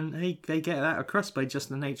Pokemon, and they get that across by just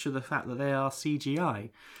the nature of the fact that they are CGI.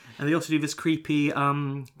 And they also do this creepy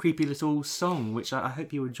little song, which I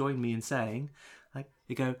hope you would join me in saying. Like,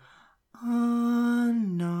 they go,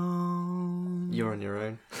 unknown. You're on your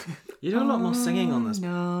own. You do a lot more singing on this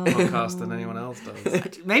podcast than anyone else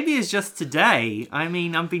does. Maybe it's just today. I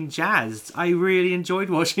mean, I'm being jazzed. I really enjoyed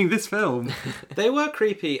watching this film. They were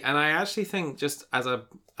creepy, and I actually think, just as a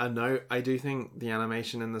note, I do think the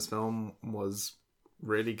animation in this film was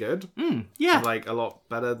really good. Yeah. Like, a lot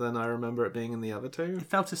better than I remember it being in the other two. It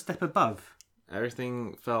felt a step above.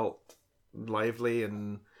 Everything felt lively,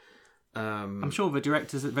 and I'm sure the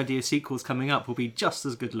directors at Radio Sequels coming up will be just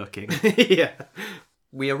as good looking. yeah.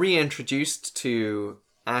 We are reintroduced to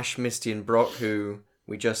Ash, Misty and Brock, who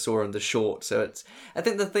we just saw in the short. So I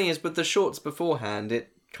think the thing is, with the shorts beforehand,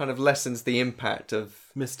 it kind of lessens the impact of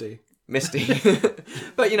Misty.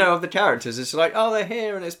 But, of the characters, it's like, oh, they're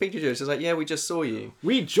here, and it's Pikachu. So it's like, yeah, we just saw you.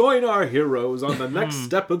 We join our heroes on the next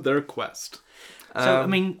step of their quest. So, I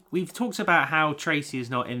mean, we've talked about how Tracy is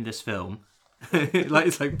not in this film.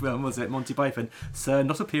 Was it Monty Python? Sir,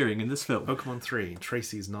 not appearing in this film. Pokemon 3,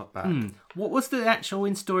 Tracy's not back. What was the actual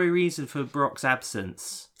in-story reason for Brock's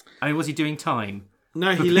absence? I mean, was he doing time?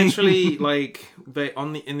 No, he literally,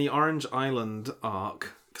 in the Orange Island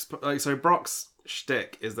arc, so Brock's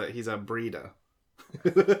shtick is that he's a breeder.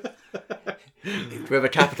 With a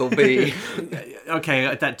capital B.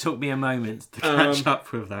 Okay, that took me a moment to catch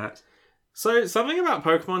up with that. So something about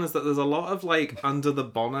Pokemon is that there's a lot of under the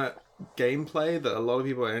bonnet gameplay that a lot of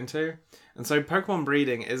people are into, and so Pokemon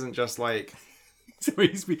breeding isn't just like. So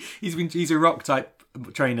he's a rock type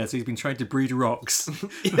trainer, so he's been trying to breed rocks.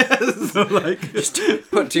 Yes. So just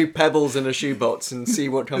put 2 pebbles in a shoebox and see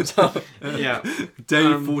what comes up. Yeah.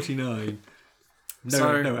 Day 49.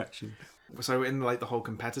 No action. So in the whole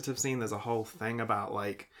competitive scene, there's a whole thing about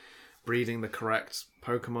breeding the correct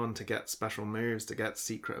Pokemon to get special moves, to get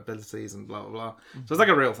secret abilities, and blah blah blah. So it's like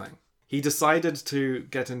a real thing. He decided to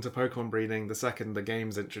get into Pokemon breeding the second the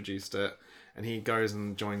games introduced it, and he goes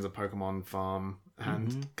and joins a Pokemon farm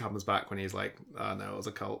and comes back when he's like, oh no, it was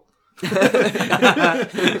a cult. Who's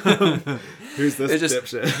this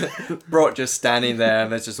dipshit? Brock just standing there,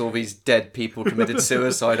 and there's just all these dead people committed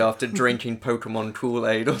suicide after drinking Pokemon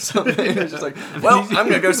Kool-Aid or something. It's just like, well, I'm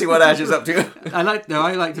going to go see what Ash is up to. I like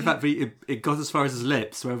the fact that it got as far as his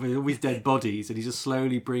lips, where there were all these dead bodies, and he's just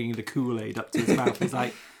slowly bringing the Kool-Aid up to his mouth. He's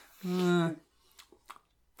like, it's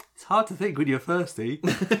hard to think when you're thirsty.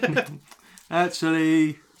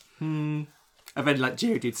 Actually, And then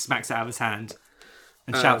Geodude smacks it out of his hand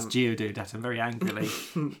and shouts Geodude at him very angrily.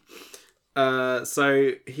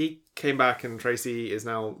 So he came back, and Tracy is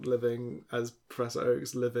now living as Professor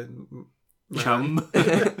Oak's live-in chum.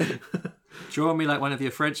 Draw me like one of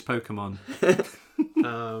your French Pokemon.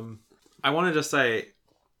 I want to just say,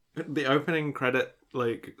 the opening credit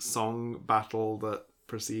song battle that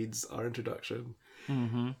precedes our introduction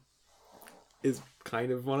is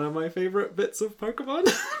kind of one of my favourite bits of Pokemon.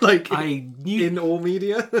 In all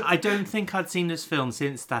media. I don't think I'd seen this film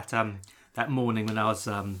since that morning when I was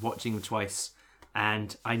watching it twice,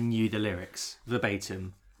 and I knew the lyrics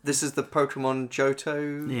verbatim. This is the Pokemon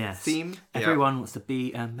Johto theme? Everyone wants to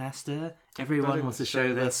be a master. Everyone wants to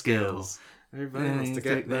show their skills. Everybody wants to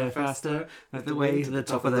get there faster, at the way to the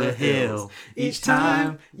top of the hill. Each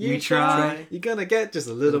time you try, you're gonna get just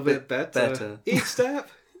a little bit better. Each step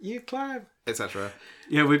you climb, etc.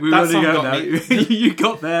 Yeah, we already go now. You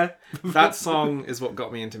got there. That song is what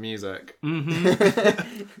got me into music.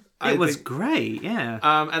 It was great, yeah.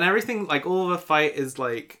 And everything, all the fight is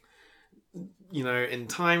in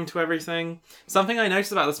time to everything. Something I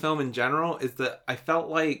noticed about this film in general is that I felt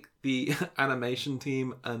like the animation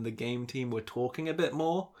team and the game team were talking a bit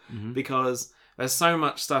more, because there's so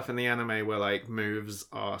much stuff in the anime where like moves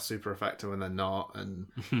are super effective and they're not, and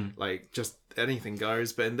like just anything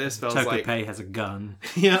goes. But in this feels like Togepi has a gun.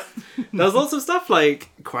 Yeah, there's lots of stuff like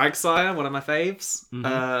Quagsire, one of my faves,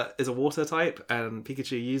 is a water type, and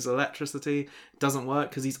Pikachu uses electricity. It doesn't work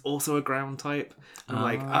because he's also a ground type. And I'm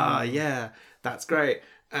like, yeah, that's great.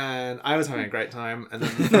 And I was having a great time, and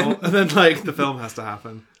then the film has to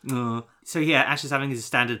happen. So yeah, Ash is having his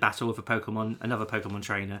standard battle with another Pokemon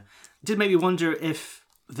trainer. It did make me wonder if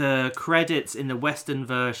the credits in the Western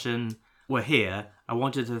version were here. I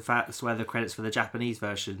wondered if that's where the credits for the Japanese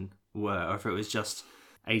version were, or if it was just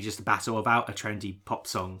a battle about a trendy pop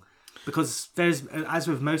song. Because there's, as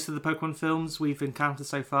with most of the Pokemon films we've encountered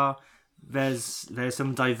so far, there's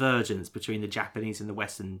some divergence between the Japanese and the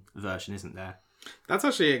Western version, isn't there? That's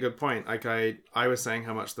actually a good point. Like I was saying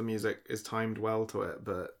how much the music is timed well to it,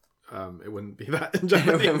 but it wouldn't be that in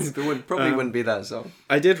Japanese. It probably wouldn't be that song.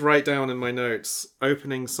 I did write down in my notes,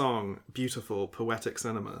 opening song, beautiful, poetic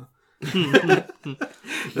cinema.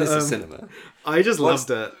 This is cinema. I just loved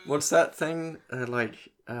it. What's that thing?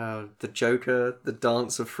 The Joker, the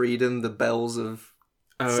Dance of Freedom, the bells of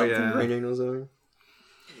something ringing or something.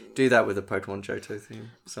 Do that with a Pokemon Johto theme,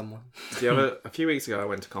 someone. A few weeks ago I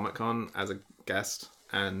went to Comic-Con as a guest,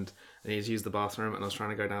 and I needed to use the bathroom, and I was trying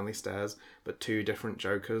to go down these stairs, but 2 different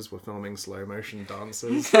Jokers were filming slow motion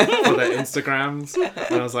dances for their Instagrams,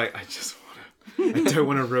 and I was like, I don't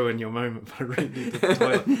want to ruin your moment, but I really need the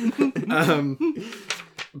toilet.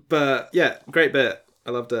 But yeah, great bit.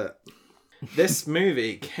 I loved it. This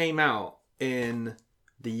movie came out in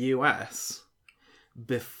the US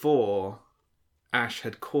before Ash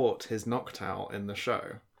had caught his Noctowl in the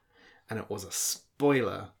show, and it was a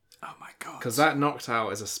spoiler. Oh my god. Because that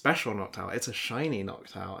Noctowl is a special Noctowl. It's a shiny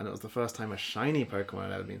Noctowl, and it was the first time a shiny Pokemon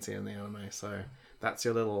had ever been seen in the anime, so that's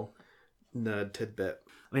your little nerd tidbit.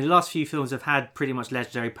 I mean, the last few films have had pretty much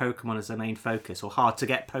legendary Pokemon as their main focus, or hard to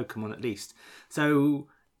get Pokemon at least. So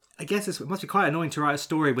I guess it must be quite annoying to write a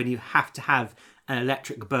story when you have to have an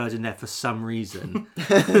electric bird in there for some reason.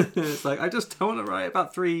 It's like, I just don't want to write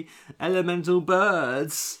about 3 elemental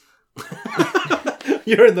birds.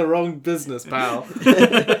 You're in the wrong business, pal.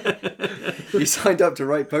 You signed up to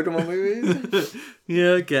write Pokemon movies?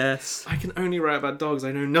 Yeah, I guess. I can only write about dogs.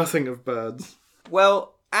 I know nothing of birds.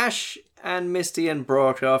 Well, Ash and Misty and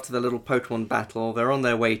Brock, after the little Pokemon battle, they're on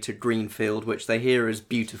their way to Greenfield, which they hear is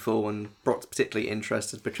beautiful, and Brock's particularly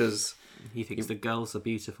interested because he thinks the girls are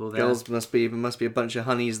beautiful there. Girls must be a bunch of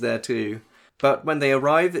honeys there too. But when they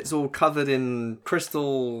arrive, it's all covered in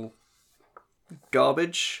crystal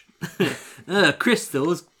garbage.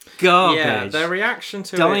 Crystals, garbage. Yeah, their reaction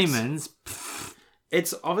to diamonds.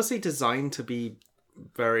 It's obviously designed to be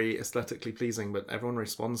very aesthetically pleasing, but everyone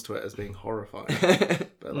responds to it as being horrifying.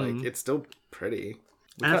 But it's still pretty.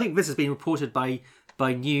 And I think this has been reported by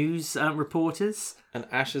news reporters. And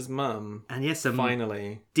Ash's mum, and yes,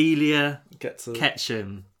 finally Delia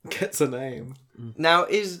Ketchum gets a name. Now,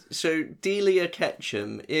 Delia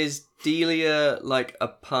Ketchum, is Delia like a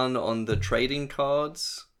pun on the trading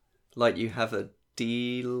cards? Like you have a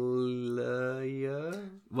Delia?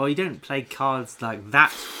 Well, you don't play cards like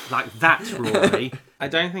that, Rory. I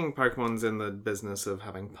don't think Pokemon's in the business of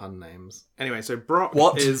having pun names. Anyway, so Brock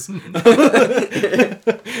is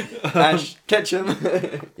Ash Ketchum.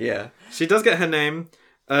 Yeah, she does get her name.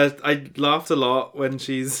 I laughed a lot when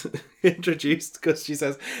she's introduced because she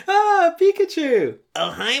says, Pikachu!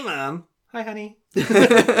 Oh, hi, Mum. Hi, honey.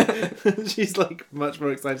 She's like much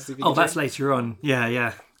more excited to see Pikachu. Oh, that's later on.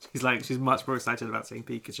 Yeah. She's much more excited about seeing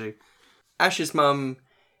Pikachu. Ash's mum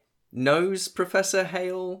knows Professor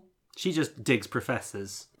Hale. She just digs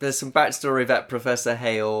professors. There's some backstory that Professor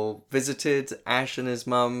Hale visited Ash and his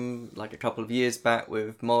mum like a couple of years back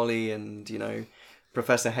with Molly, and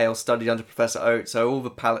Professor Hale studied under Professor Oak, so all the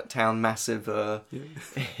Pallet Town Massive are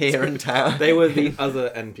here in town. They were the other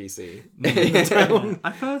NPC.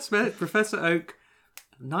 I first met Professor Oak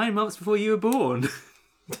 9 months before you were born.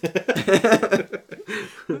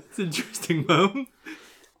 That's interesting, Mum.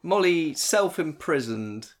 Molly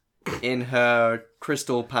self-imprisoned in her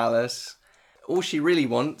crystal palace. All she really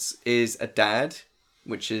wants is a dad,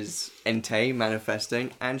 which is Entei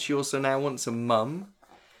manifesting, and she also now wants a mum,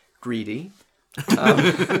 Greedy.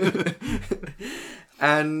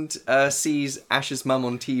 And sees Ash's mum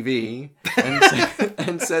on TV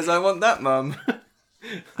and says, I want that mum.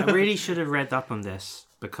 I really should have read up on this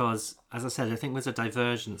because, as I said, I think there's a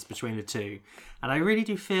divergence between the two. And I really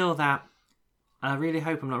do feel that, and I really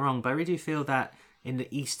hope I'm not wrong, but I really do feel that in the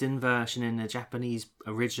Eastern version, in the Japanese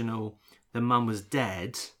original, the mum was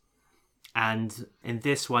dead. And in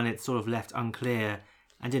this one, it's sort of left unclear.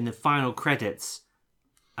 And in the final credits,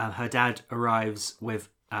 her dad arrives with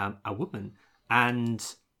a woman. And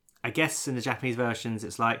I guess in the Japanese versions,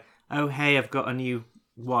 it's like, oh, hey, I've got a new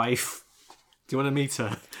wife. Do you want to meet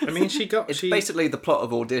her? I mean, It's basically the plot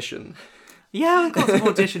of Audition. Yeah, I've got some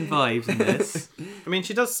audition vibes in this. I mean,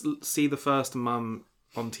 she does see the first mum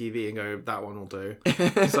on TV and go, that one will do.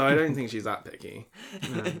 So I don't think she's that picky.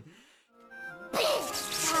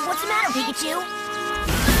 What's the matter, Pikachu?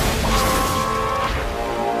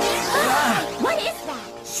 What is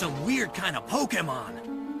that? Some weird kind of Pokemon.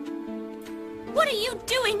 What are you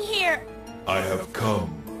doing here? I have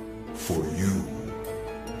come for you.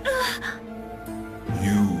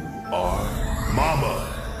 You are Mama.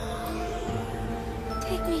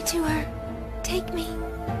 Take me to her. Take me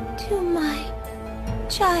to my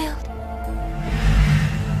child.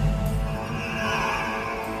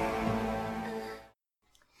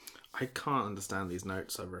 I can't understand these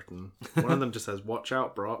notes I've written. One of them just says, "Watch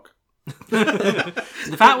out, Brock."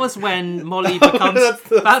 That was when Molly becomes...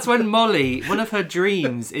 That's when Molly, one of her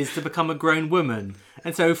dreams is to become a grown woman.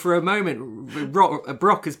 And so for a moment,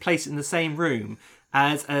 Brock is placed in the same room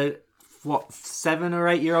as a, 7 or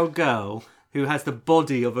 8 year old girl who has the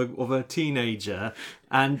body of a teenager.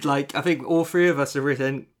 And, like, I think all three of us have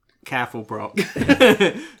written, careful, Brock.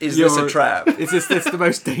 Is this a trap? Is this the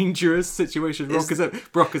most dangerous situation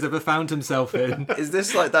Brock has ever found himself in? Is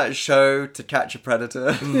this like that show To Catch a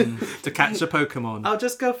Predator? To catch a Pokemon. I'll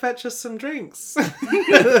just go fetch us some drinks.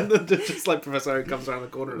 Just like Professor Oak comes around the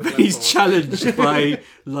corner. And He's challenged by,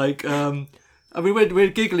 like, I mean, we're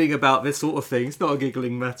giggling about this sort of thing. It's not a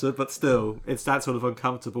giggling matter, but still, it's that sort of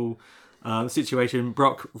uncomfortable situation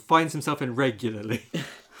Brock finds himself in regularly.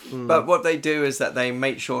 But what they do is that they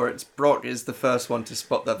make sure Brock is the first one to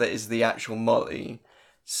spot that is the actual Molly.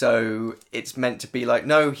 So it's meant to be like,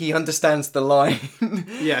 no, he understands the line.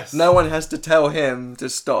 Yes. No one has to tell him to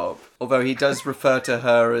stop. Although he does refer to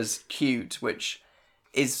her as cute, which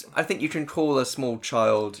is, I think you can call a small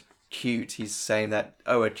child cute. He's saying that,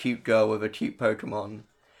 oh, a cute girl with a cute Pokemon.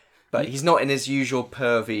 But he's not in his usual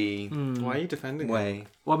pervy Why are you defending way. him?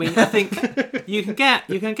 Well, I mean, I think you can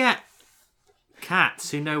get cats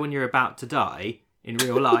who know when you're about to die in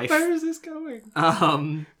real life. Where is this going?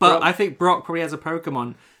 But I think Brock probably has a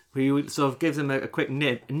Pokemon who sort of gives him a quick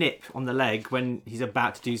nip on the leg when he's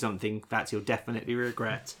about to do something that he'll definitely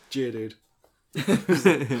regret. Geodude.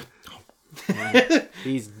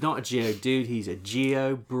 He's not a Geodude, he's a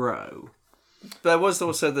Geo Bro. There was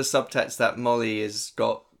also the subtext that Molly has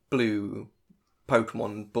got blue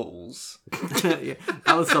Pokemon balls. Yeah,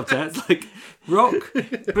 that was subtext. Like,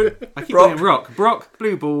 I keep calling him Rock. Brock,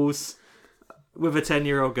 blue balls, with a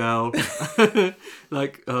 10-year-old girl.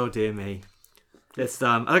 Like, oh dear me. It's,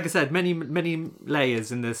 like I said, many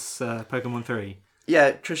layers in this Pokemon 3.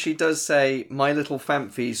 Yeah, because she does say, my little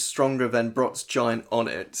Famfi's stronger than Brock's giant on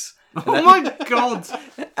it. Oh my god!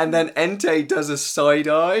 And then Entei does a side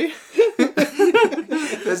eye.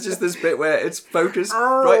 There's just this bit where it's focused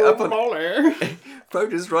right up on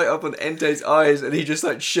Entei's eyes, and he just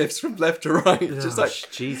like shifts from left to right, just like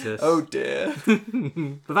Jesus. Oh dear.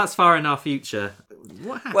 But that's far in our future.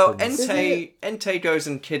 What happens? Well, Entei goes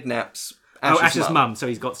and kidnaps Ash's mum, so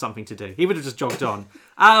he's got something to do. He would have just jogged on.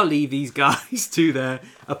 I'll leave these guys to their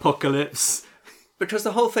apocalypse. Because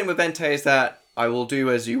the whole thing with Entei is that I will do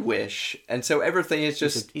as you wish, and so everything is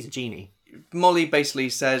just. He's a genie. Molly basically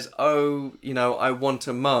says, "Oh, I want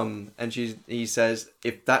a mum," and he says,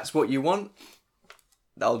 "If that's what you want,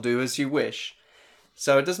 I'll do as you wish."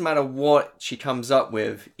 So it doesn't matter what she comes up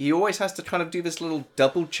with. He always has to kind of do this little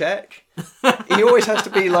double check. He always has to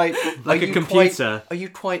be like a computer. Are you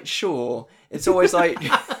quite sure? It's always like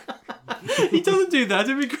he doesn't do that.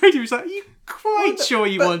 It'd be great if he's like, "Are you quite sure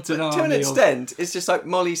you want an army?" To an extent, it's just like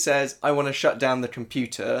Molly says, "I want to shut down the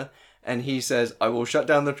computer." And he says, I will shut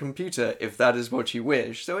down the computer if that is what you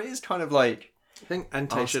wish. So it is kind of like... I think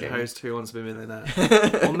Entei should host Who Wants to Be a Millionaire.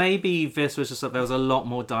 Or maybe this was just that there was a lot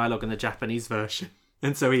more dialogue in the Japanese version.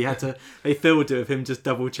 And so they filled it with him just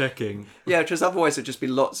double checking. Yeah, because otherwise it'd just be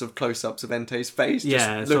lots of close-ups of Entei's face.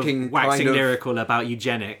 Yeah, just looking sort of waxing kind of, lyrical about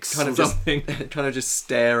eugenics kind or of something. Kind of just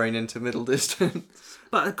staring into middle distance.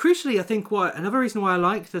 But crucially, I think another reason why I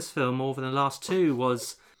liked this film more than the last two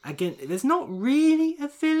was, again, there's not really a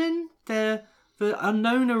villain. The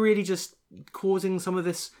Unknown are really just causing some of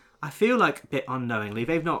this, I feel like, a bit unknowingly.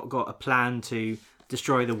 They've not got a plan to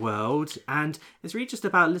destroy the world, and it's really just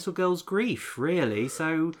about little girl's grief, really.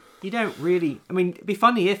 So you don't really... I mean, it'd be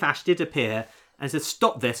funny if Ash did appear and said,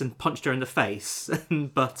 stop this, and punched her in the face.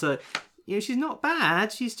 But, she's not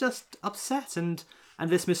bad. She's just upset, and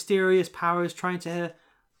this mysterious power is trying to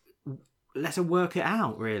let her work it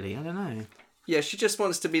out. Really, I don't know. Yeah, she just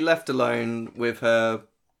wants to be left alone with her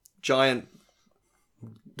giant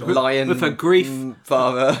lion with her grief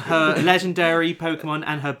father, her legendary Pokemon,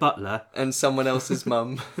 and her butler, and someone else's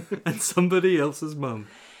mum, and somebody else's mum.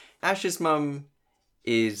 Ash's mum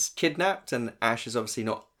is kidnapped, and Ash is obviously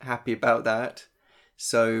not happy about that.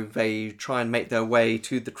 So they try and make their way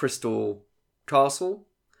to the Crystal Castle.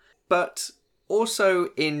 But also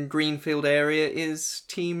in Greenfield area is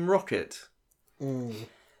Team Rocket.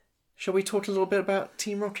 Shall we talk a little bit about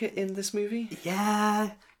Team Rocket in this movie?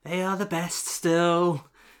 Yeah, they are the best still.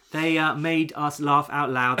 They made us laugh out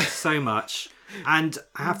loud so much. And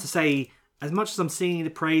I have to say, as much as I'm singing the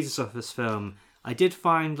praises of this film, I did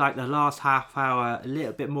find like the last half hour a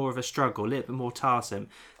little bit more of a struggle, a little bit more tiresome.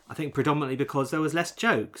 I think predominantly because there was less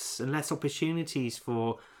jokes and less opportunities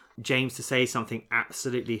for James to say something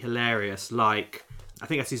absolutely hilarious, like, I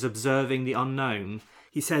think as he's observing the unknown,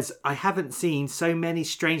 he says, "I haven't seen so many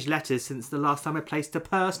strange letters since the last time I placed a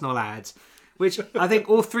personal ad," which I think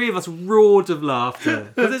all three of us roared of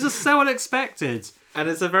laughter because it's just so unexpected. And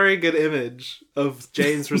it's a very good image of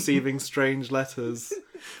James receiving strange letters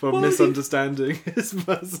for misunderstanding his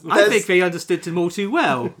personal. I think they understood him all too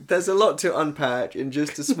well. There's a lot to unpack in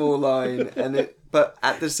just a small line, but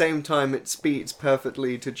at the same time, it speaks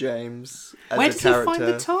perfectly to James as Where a does character. he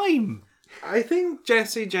find the time? I think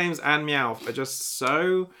Jessie, James, and Meowth are just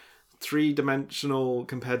so three-dimensional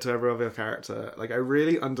compared to every other character. Like, I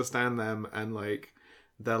really understand them and, like,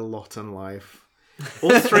 their lot in life.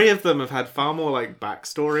 All three of them have had far more, like,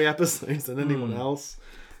 backstory episodes than anyone else.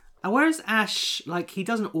 And whereas Ash, like, he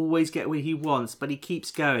doesn't always get what he wants, but he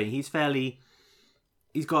keeps going. He's got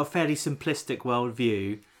a fairly simplistic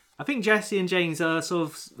worldview. I think Jessie and James are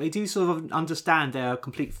they do sort of understand they are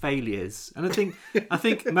complete failures. And I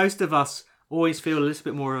think most of us always feel a little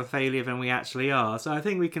bit more of a failure than we actually are. So I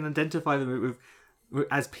think we can identify them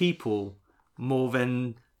as people more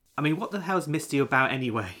than... I mean, what the hell is Misty about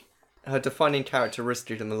anyway? Her defining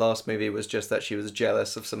characteristic in the last movie was just that she was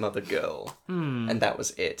jealous of some other girl. And that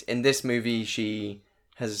was it. In this movie, she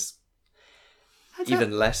has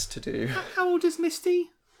even less to do. How old is Misty?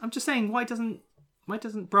 I'm just saying, why doesn't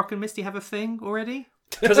Brock and Misty have a thing already?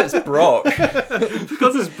 Because it's Brock.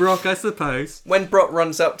 Because it's Brock, I suppose. When Brock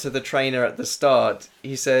runs up to the trainer at the start,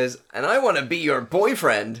 he says, "And I want to be your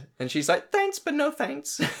boyfriend." And she's like, "Thanks, but no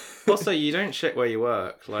thanks." Also, you don't shit where you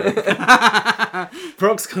work. Like,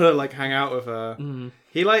 Brock's gonna like hang out with her.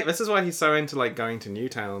 He this is why he's so into like going to new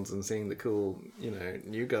towns and seeing the cool,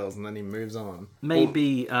 new girls, and then he moves on.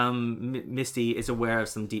 Maybe Misty is aware of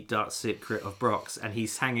some deep dark secret of Brock's, and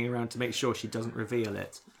he's hanging around to make sure she doesn't reveal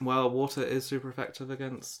it. Well, water is super effective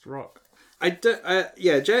against rock.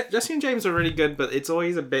 Jessie and James are really good, but it's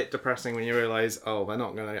always a bit depressing when you realise, they're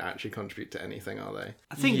not going to actually contribute to anything, are they?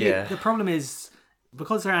 I think the problem is,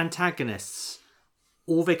 because they're antagonists,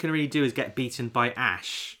 all they can really do is get beaten by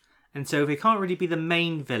Ash. And so they can't really be the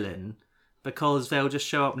main villain, because they'll just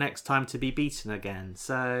show up next time to be beaten again.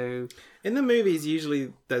 So in the movies,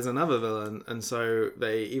 usually there's another villain, and so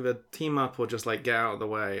they either team up or just like get out of the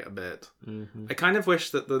way a bit. I kind of wish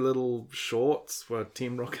that the little shorts were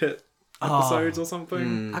Team Rocket episodes or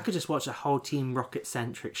something. I could just watch a whole Team Rocket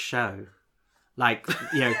centric show. Like,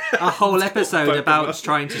 a whole episode about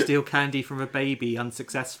trying to steal candy from a baby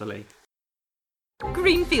unsuccessfully.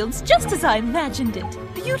 Greenfield's just as I imagined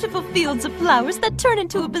it. Beautiful fields of flowers that turn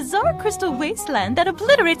into a bizarre crystal wasteland that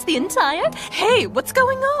obliterates the entire... Hey, what's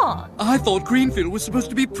going on? I thought Greenfield was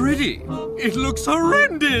supposed to be pretty. It looks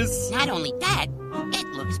horrendous. Not only that, it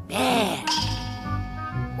looks bad.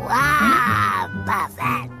 Wow,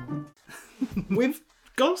 Buffett. We've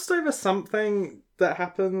glossed over something that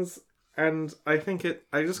happens, and I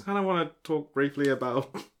just kind of want to talk briefly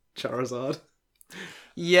about Charizard.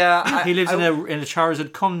 Yeah, he lives in a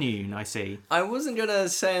Charizard commune, I see. I wasn't going to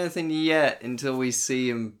say anything yet until we see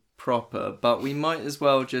him proper, but we might as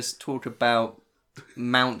well just talk about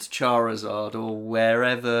Mount Charizard or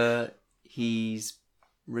wherever he's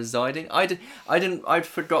residing. I'd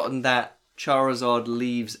forgotten that Charizard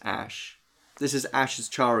leaves Ash. This is Ash's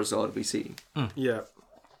Charizard we see. Yeah.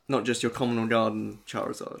 Not just your common garden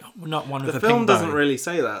Charizard. Not one of the the film pink doesn't bow. really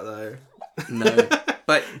say that, though. No.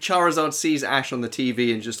 But Charizard sees Ash on the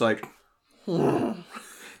TV and just like...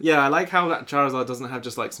 Yeah, I like how that Charizard doesn't have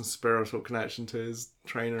just like some spiritual connection to his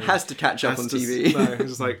trainer. Has to catch up on TV. No, he's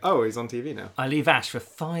just like, he's on TV now. I leave Ash for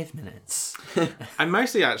 5 minutes. I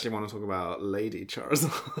mostly actually want to talk about Lady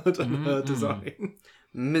Charizard and her design.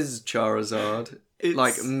 Ms. Charizard.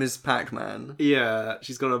 Like Ms. Pac-Man. Yeah,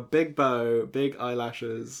 she's got a big bow, big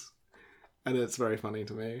eyelashes, and it's very funny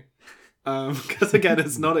to me. Because again,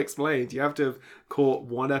 it's not explained. You have to have caught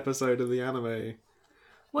one episode of the anime.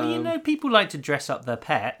 Well, people like to dress up their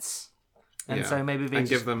pets, and so maybe they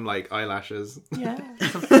give them like eyelashes. Yeah.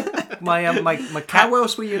 my cat. How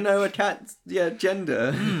else will you know a cat's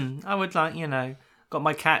gender? I would got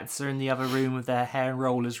my cats are in the other room with their hair and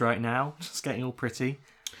rollers right now, just getting all pretty.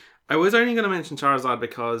 I was only going to mention Charizard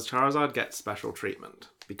because Charizard gets special treatment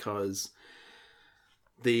because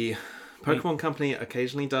the Pokemon Company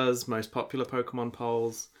occasionally does most popular Pokemon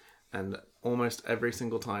polls, and almost every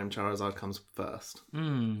single time Charizard comes first. Why?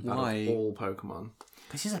 Out of all Pokemon.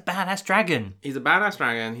 Because he's a badass dragon. He's a badass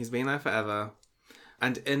dragon. He's been there forever.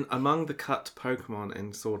 And among the cut Pokemon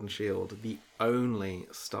in Sword and Shield, the only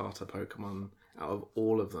starter Pokemon out of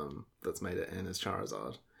all of them that's made it in is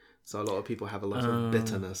Charizard. So a lot of people have a lot of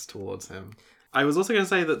bitterness towards him. I was also going to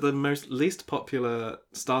say that the least popular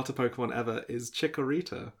starter Pokemon ever is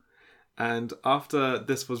Chikorita. And after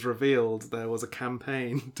this was revealed, there was a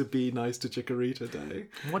campaign to be nice to Chikorita Day.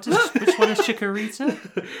 Which one is Chikorita?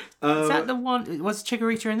 Is that the one? Was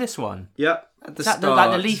Chikorita in this one? Yep. Is that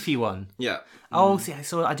the leafy one? Yeah. Oh, see,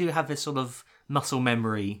 I do have this sort of muscle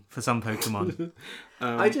memory for some Pokemon.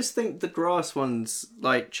 I just think the grass ones,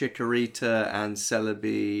 like Chikorita and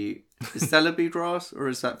Celebi... Is Celebi grass, or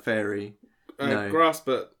is that fairy? No. Grass,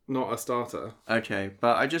 but not a starter. Okay,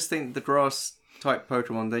 but I just think the grass type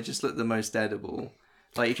Pokemon, they just look the most edible.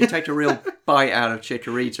 Like, you could take a real bite out of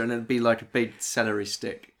Chikorita and it'd be like a big celery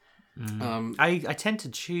stick. I tend to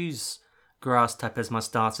choose grass type as my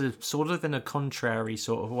starter, sort of in a contrary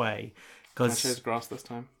sort of way. I chose grass this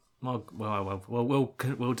time. Well,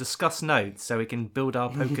 we'll discuss notes so we can build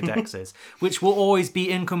our Pokedexes, which will always be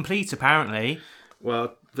incomplete, apparently.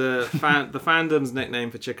 Well, the fandom's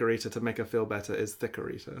nickname for Chikorita to make her feel better is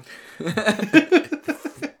Thickorita.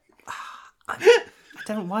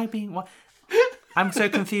 I'm so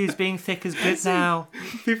confused. Being thick is good now.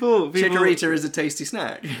 People Chikorita is a tasty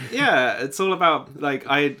snack. Yeah, it's all about like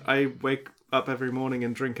I wake up every morning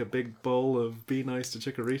and drink a big bowl of Be Nice to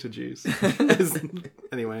Chikorita juice.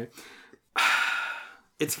 Anyway,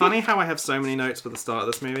 it's funny how I have so many notes for the start of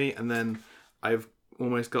this movie, and then I've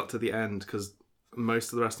almost got to the end because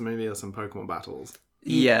most of the rest of the movie are some Pokemon battles.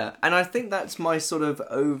 Yeah, and I think that's my sort of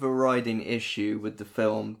overriding issue with the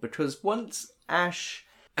film, because once Ash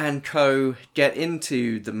and co get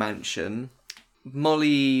into the mansion,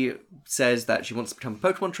 Molly says that she wants to become a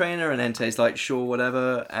Pokemon trainer, and Entei's like, sure,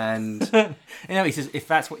 whatever, and... he says, if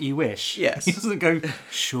that's what you wish. Yes. He doesn't go,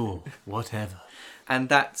 sure, whatever. And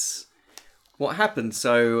that's what happens.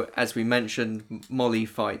 So, as we mentioned, Molly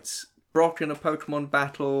fights Brock in a Pokemon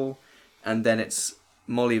battle, and then it's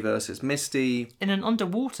Molly versus Misty. In an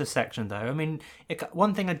underwater section, though, I mean,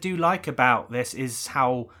 one thing I do like about this is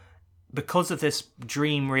how, because of this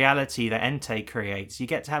dream reality that Entei creates, you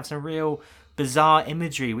get to have some real bizarre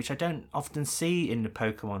imagery, which I don't often see in the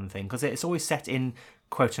Pokemon thing, because it's always set in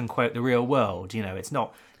quote-unquote the real world. It's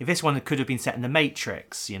not... If this one could have been set in the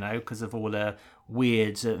Matrix, because of all the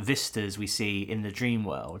weird vistas we see in the dream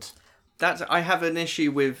world. I have an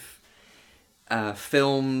issue with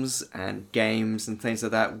films and games and things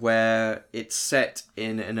like that where it's set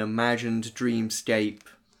in an imagined dreamscape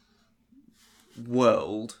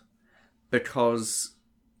world, because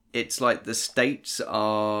it's like the states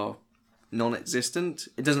are non-existent.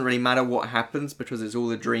 It doesn't really matter what happens because it's all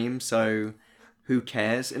a dream, so who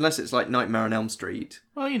cares? Unless it's like Nightmare on Elm Street.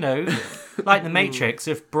 Well, like the Matrix,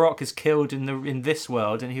 if Brock is killed in this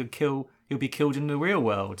world, and he'll be killed in the real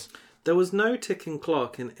world. There was no ticking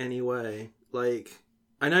clock in any way. Like,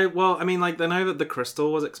 I know, well, I mean, like, they know that the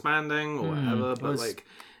crystal was expanding or whatever, but it wasn't...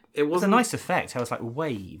 It was a nice effect. How it's like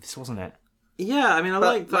waves, wasn't it? Yeah, I mean, I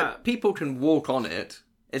like that. Like, people can walk on it.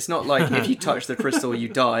 It's not like if you touch the crystal, you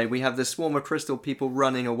die. We have this swarm of crystal people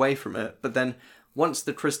running away from it. But then once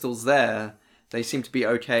the crystal's there, they seem to be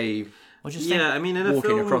okay. I mean, in a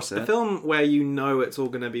film where it's all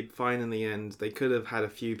going to be fine in the end, they could have had a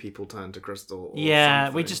few people turn to crystal. Or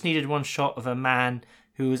something. We just needed one shot of a man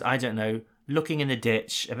who was, I don't know, looking in a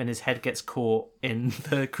ditch, and then his head gets caught in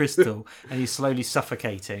the crystal, and he's slowly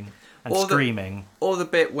suffocating and screaming. Or the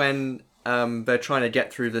bit when they're trying to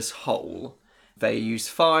get through this hole. They use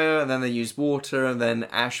fire, and then they use water, and then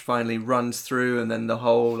Ash finally runs through, and then the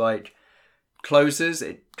hole, closes.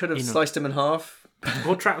 It could have sliced him in half.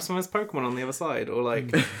 Or traps some of his Pokemon on the other side, or in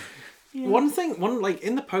the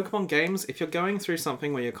Pokemon games, if you're going through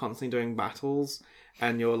something where you're constantly doing battles,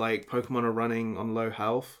 and your, Pokemon are running on low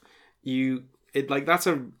health, that's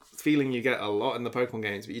a feeling you get a lot in the Pokemon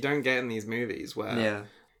games, but you don't get in these movies where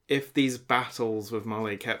if these battles with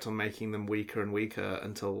Molly kept on making them weaker and weaker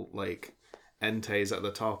until, Entei's at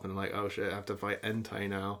the top and like, oh shit, I have to fight Entei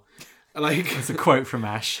now. Like it's a quote from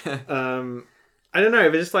Ash. I don't know,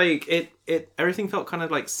 but just like it everything felt kind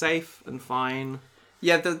of like safe and fine.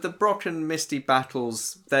 Yeah, the Brock and Misty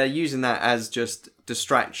battles, they're using that as just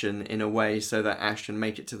distraction in a way so that Ash can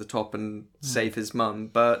make it to the top and save his mum.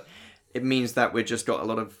 But it means that we've just got a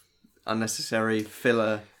lot of unnecessary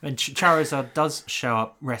filler. And Charizard does show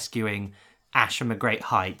up rescuing Ash from a great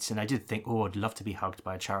height, and I did think, oh, I'd love to be hugged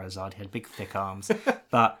by a Charizard. He had big, thick arms.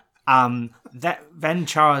 But then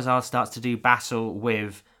Charizard starts to do battle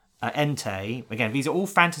with Entei. Again, these are all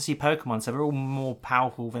fantasy Pokemon, so they're all more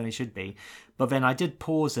powerful than they should be. But then I did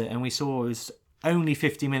pause it, and we saw it was only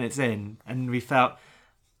 50 minutes in, and we felt,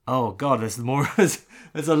 oh god, there's more.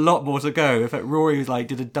 There's a lot more to go. In fact, Rory was like,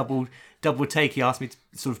 did a double take. He asked me to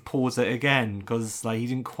sort of pause it again because like he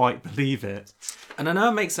didn't quite believe it. And I know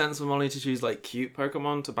it makes sense for Molly to choose like cute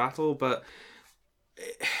Pokemon to battle, but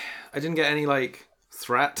I didn't get any like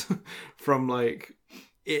threat from like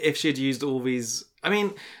if she'd used all these. I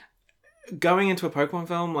mean, going into a Pokemon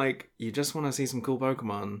film, like you just want to see some cool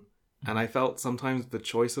Pokemon, and I felt sometimes the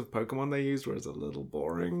choice of Pokemon they used was a little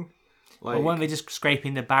boring. Like, or weren't they just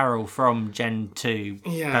scraping the barrel from Gen 2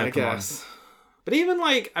 Yeah, Pokemon? I guess. But even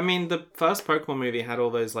like, I mean, the first Pokemon movie had all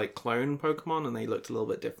those like clone Pokemon, and they looked a little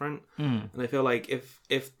bit different. And I feel like if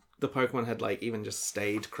the Pokemon had like even just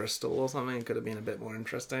stayed Crystal or something, it could have been a bit more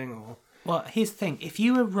interesting. Or Well, here's the thing: if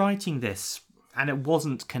you were writing this and it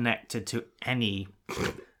wasn't connected to any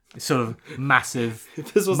sort of massive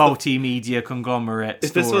multimedia conglomerate if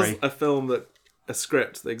story, this was a film that. A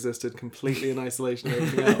script that existed completely in isolation of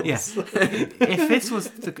everything else. Yes. If this was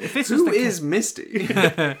Who is Misty?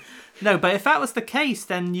 No, but if that was the case,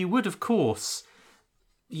 then you would, of course,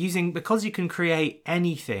 because you can create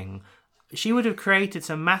anything, she would have created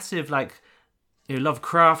some massive, like,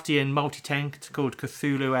 Lovecraftian, multi-tentacled,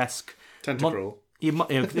 Cthulhu-esque tentacruel.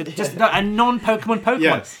 Just a non-Pokemon Pokemon.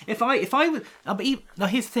 Yes. If I would, now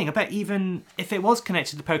here's the thing: I bet even if it was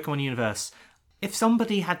connected to the Pokemon universe. If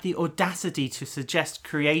somebody had the audacity to suggest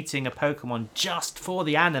creating a Pokemon just for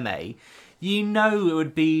the anime, you know it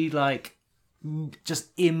would be like just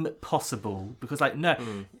impossible because like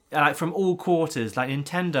like from all quarters, like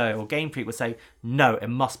Nintendo or Game Freak would say no, it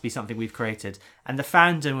must be something we've created, and the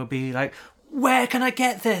fandom would be like, where can I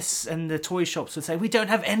get this? And the toy shops would say we don't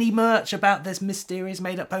have any merch about this mysterious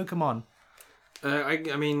made up Pokemon.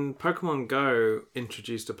 I mean, Pokemon Go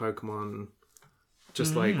introduced a Pokemon.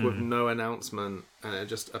 Just like with no announcement, and it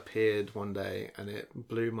just appeared one day, and it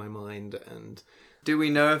blew my mind. And do we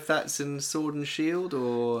know if that's in Sword and Shield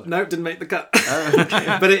or? Nope, didn't make the cut. Oh,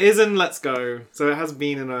 okay. But it is in Let's Go, so it has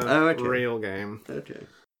been in a okay. real game. Okay.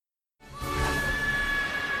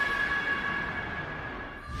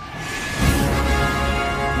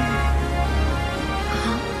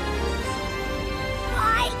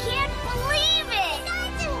 I can't believe it!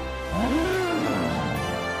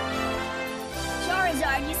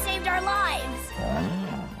 Charizard, you saved our lives!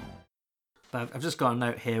 But I've just got a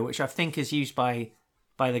note here, which I think is used by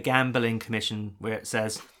the Gambling Commission, where it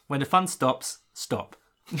says, when the fun stops, stop.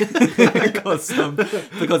 because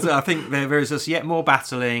I think there is just yet more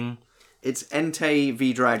battling. It's Entei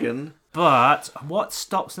v Dragon. But what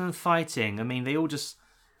stops them fighting? I mean, they all just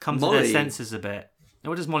come to their senses a bit.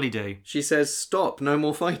 What does Molly do? She says, stop, no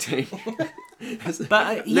more fighting.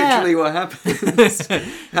 But literally what happens.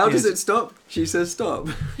 How does it stop? She says stop.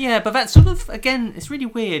 Yeah, but that's sort of, again, it's really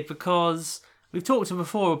weird because we've talked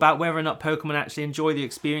before about whether or not Pokemon actually enjoy the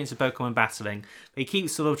experience of Pokemon battling. They keep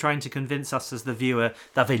sort of trying to convince us as the viewer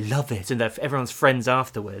that they love it and that everyone's friends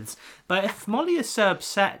afterwards. But if Molly is so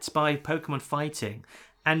upset by Pokemon fighting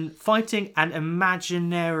and fighting an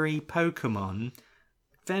imaginary Pokemon,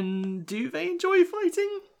 then do they enjoy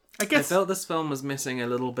fighting? I guess. I felt this film was missing a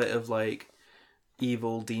little bit of like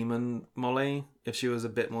evil demon Molly. If she was a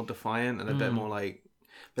bit more defiant and a bit more like,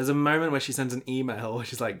 there's a moment where she sends an email where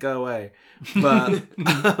she's like, "Go away." But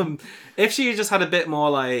if she just had a bit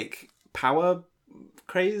more like power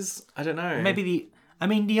craze, I don't know. Maybe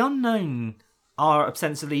the Unknown are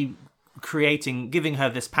ostensibly giving her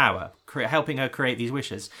this power, helping her create these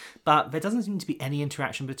wishes, but there doesn't seem to be any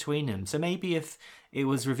interaction between them. So maybe if it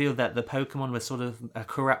was revealed that the Pokemon was sort of a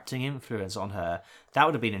corrupting influence on her, that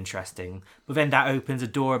would have been interesting. But then that opens a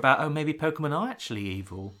door about, maybe Pokemon are actually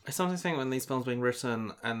evil. I sometimes think when these films are being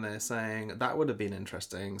written and they're saying, that would have been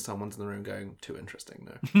interesting, someone's in the room going, too interesting,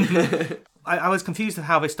 no. I was confused with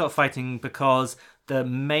how they stopped fighting because the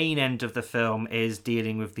main end of the film is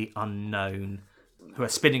dealing with the Unknown, who are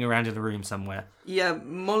spinning around in the room somewhere. Yeah,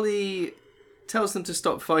 Molly tells them to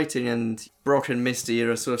stop fighting, and Brock and Misty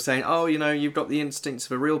are sort of saying, oh, you've got the instincts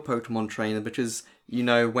of a real Pokemon trainer because you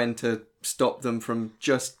know when to stop them from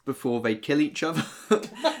just before they kill each other.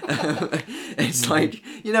 It's like,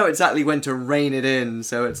 you know exactly when to rein it in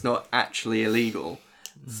so it's not actually illegal.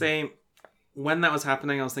 See, when that was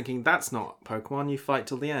happening, I was thinking, that's not Pokemon, you fight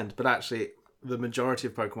till the end. But actually, the majority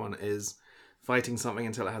of Pokemon is fighting something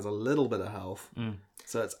until it has a little bit of health.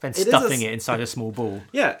 So it's then stuffing it inside a small ball.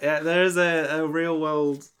 Yeah, there is a real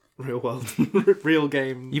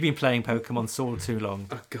game. You've been playing Pokemon Sword too long.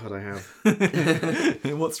 Oh God, I have.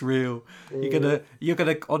 What's real? You're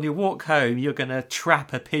gonna on your walk home. You're gonna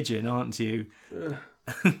trap a pigeon, aren't you?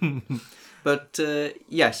 But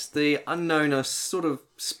yes, the Unknown are sort of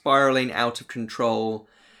spiraling out of control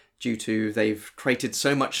due to they've created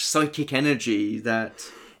so much psychic energy that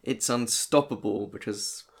it's unstoppable,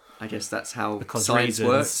 because I guess that's how science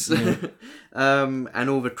works. Yeah. And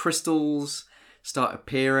all the crystals start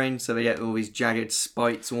appearing, so they get all these jagged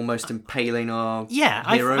spikes almost impaling our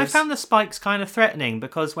heroes. I found the spikes kind of threatening,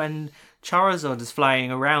 because when Charizard is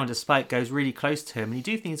flying around, a spike goes really close to him, and you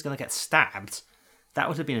do think he's going to get stabbed. That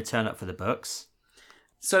would have been a turn up for the books.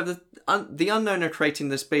 So the Unknown are creating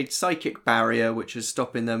this big psychic barrier, which is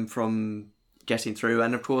stopping them from getting through.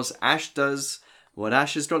 And of course, Ash does what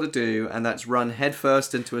Ash has got to do, and that's run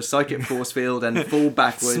headfirst into a psychic force field and fall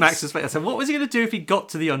backwards. Smacks his face. So what was he going to do if he got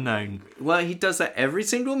to the Unknown? Well, he does that every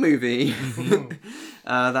single movie.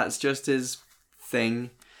 That's just his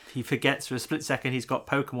thing. He forgets for a split second he's got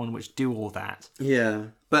Pokemon which do all that. Yeah.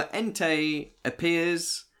 But Entei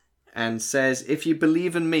appears and says, if you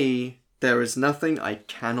believe in me, there is nothing I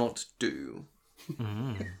cannot do.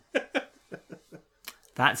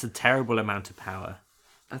 That's a terrible amount of power.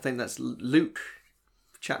 I think that's Luke,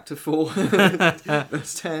 chapter 4,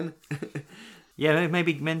 verse 10. Yeah,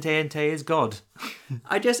 maybe Entei is God.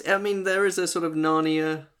 I mean, there is a sort of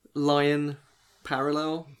Narnia lion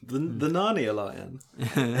parallel. The Narnia lion.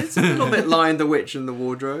 It's a little bit Lion, the Witch, and the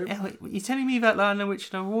Wardrobe. Yeah, you're telling me that Lion, the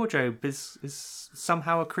Witch, and the Wardrobe is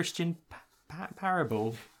somehow a Christian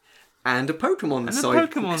parable? And a Pokemon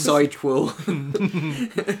sidequel.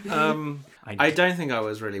 I don't think I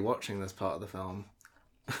was really watching this part of the film.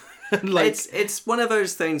 It's one of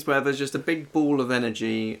those things where there's just a big ball of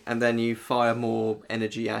energy, and then you fire more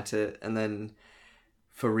energy at it, and then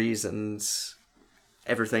for reasons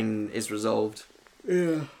everything is resolved.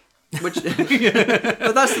 Yeah. But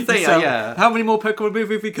that's the thing. Yeah. How many more Pokemon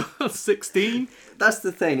movies have we got? 16? That's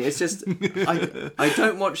the thing. It's just I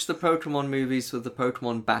don't watch the Pokemon movies for the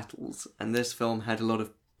Pokemon battles, and this film had a lot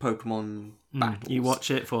of Pokemon battles. You watch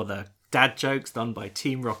it for the dad jokes done by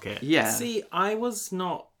Team Rocket. Yeah. See, I was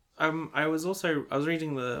not. I was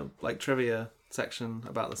reading the trivia section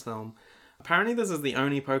about this film. Apparently, this is the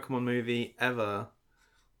only Pokemon movie ever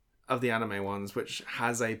of the anime ones which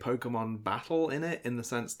has a Pokemon battle in it, in the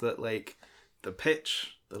sense that the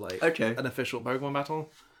pitch, an official Pokemon battle.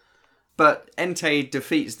 But Entei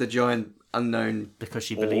defeats the giant unknown because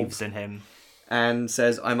she believes in him and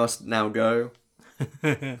says, "I must now go."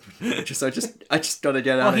 I just gotta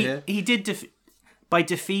get out of here. He did by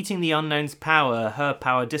defeating the unknown's power, her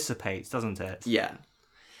power dissipates, doesn't it? Yeah.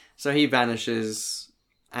 So he vanishes,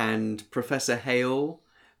 and Professor Hale,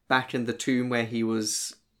 back in the tomb where he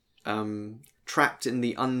was trapped in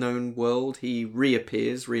the unknown world, he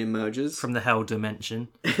reemerges from the hell dimension.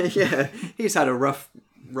 Yeah, he's had a rough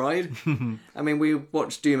ride. I mean, we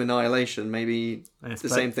watched Doom Annihilation. Maybe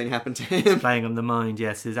same thing happened to him. Playing on the mind,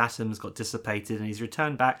 yes. His atoms got dissipated and he's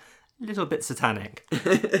returned back a little bit satanic.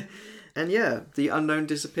 And yeah, the unknown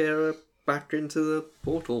disappear back into the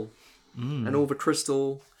portal. And all the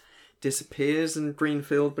crystal disappears and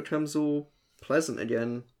Greenfield becomes all pleasant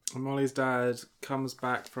again. And Molly's dad comes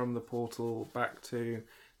back from the portal back to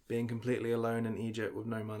being completely alone in Egypt with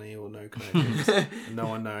no money or no connections. And no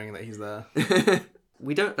one knowing that he's there.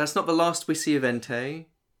 That's not the last we see of Entei,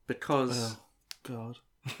 because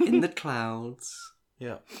in the clouds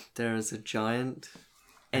there is a giant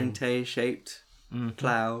Entei-shaped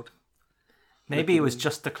cloud. Maybe it was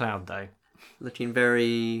just the cloud, though. Looking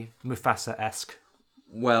very Mufasa-esque.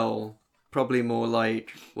 Well, probably more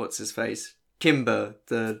like, what's his face? Kimber,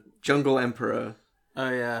 the jungle emperor. Oh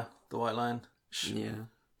yeah, the white lion. Yeah.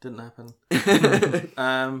 Didn't happen.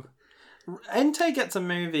 Entei gets a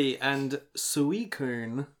movie, and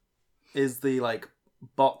Suicune is the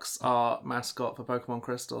box art mascot for Pokemon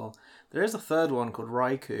Crystal. There is a third one called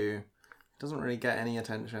Raikou. Doesn't really get any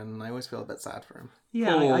attention. I always feel a bit sad for him.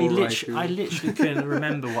 Yeah, I literally couldn't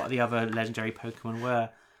remember what the other legendary Pokemon were.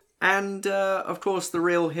 And of course, the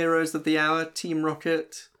real heroes of the hour, Team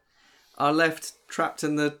Rocket, are left trapped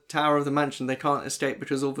in the tower of the mansion. They can't escape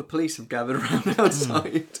because all the police have gathered around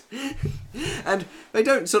outside. And they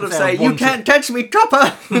don't sort of say, "You can't catch me,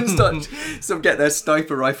 Chopper!" and start sort of get their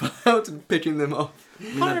sniper rifle out and picking them off. I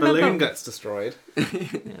mean, the balloon gets destroyed.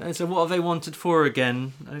 So what have they wanted for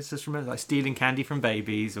again? I just remember like stealing candy from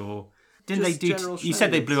babies, or didn't Just they do? general You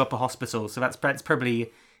said they shenanigans. blew up a hospital, so that's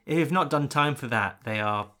probably, if they've not done time for that, they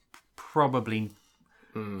are probably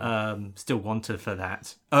still wanted for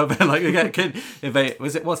that. Oh, but like if they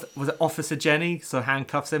was it Officer Jenny? So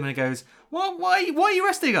handcuffs him and he goes, "What? Why are you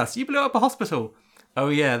arresting us? You blew up a hospital." Oh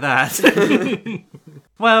yeah, that.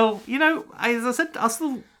 Well, as I said, I'll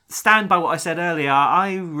still stand by what I said earlier.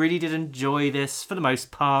 I really did enjoy this for the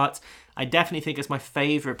most part. I definitely think it's my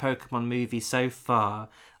favourite Pokemon movie so far.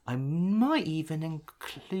 I might even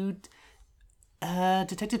include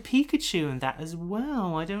Detective Pikachu in that as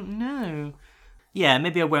well. I don't know. Yeah,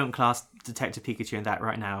 maybe I won't class Detective Pikachu in that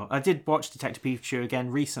right now. I did watch Detective Pikachu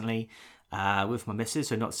again recently with my missus,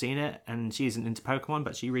 who had not seen it, and she isn't into Pokemon,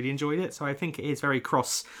 but she really enjoyed it. So I think it is very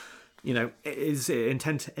cross. It is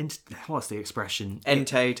what's the expression?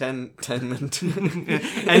 Entertainment.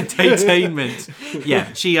 Entertainment.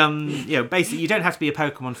 Yeah, she basically you don't have to be a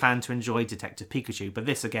Pokemon fan to enjoy Detective Pikachu, but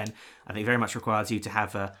this again, I think very much requires you to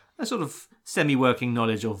have a sort of semi-working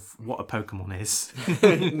knowledge of what a Pokemon is.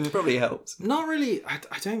 It probably helps. Not really. I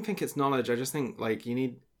don't think it's knowledge. I just think like you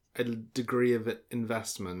need a degree of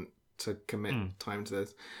investment to commit time to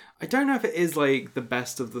this. I don't know if it is like the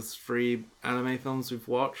best of the 3 anime films we've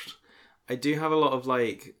watched. I do have a lot of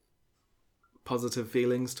like positive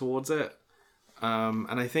feelings towards it. And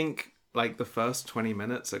I think like the first 20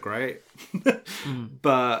 minutes are great.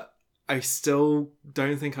 But I still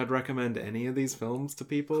don't think I'd recommend any of these films to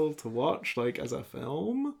people to watch like as a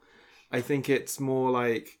film. I think it's more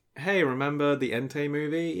like, hey, remember the Entei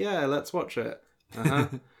movie? Yeah, let's watch it.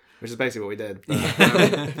 Which is basically what we did.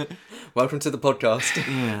 But, welcome to the podcast.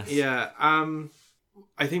 Yeah.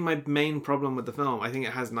 I think my main problem with the film, I think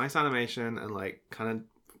it has nice animation and like kind of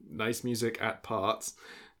nice music at parts.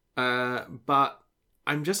 But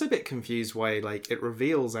I'm just a bit confused why like it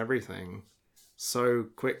reveals everything so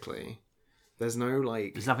quickly. There's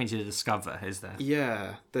nothing to discover, is there?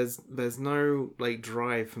 Yeah, there's no like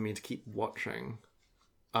drive for me to keep watching,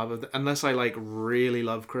 unless I like really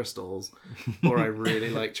love crystals, or I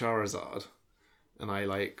really like Charizard, and I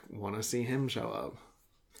like want to see him show up.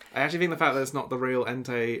 I actually think the fact that it's not the real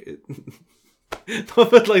Entei,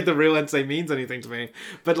 not that like the real Entei means anything to me,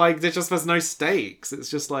 but like there's no stakes.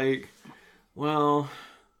 It's just like, well.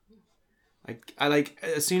 I like,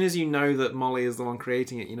 as soon as you know that Molly is the one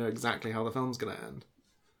creating it, you know exactly how the film's going to end.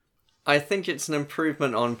 I think it's an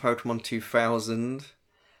improvement on Pokemon 2000.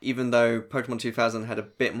 Even though Pokemon 2000 had a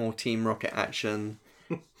bit more Team Rocket action,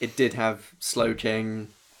 it did have Slowking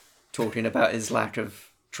talking about his lack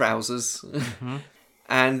of trousers.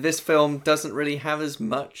 And this film doesn't really have as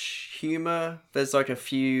much humour. There's like a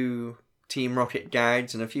few Team Rocket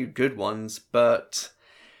gags and a few good ones, but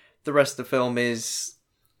the rest of the film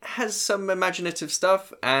has some imaginative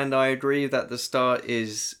stuff, and I agree that the start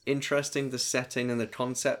is interesting. The setting and the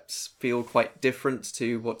concepts feel quite different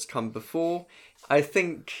to what's come before. I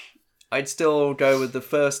think I'd still go with the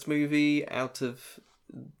first movie out of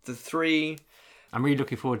the 3. I'm really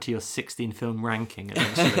looking forward to your 16 film ranking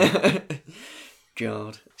eventually.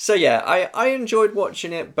 God. So yeah, I enjoyed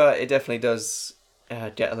watching it, but it definitely does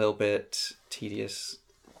get a little bit tedious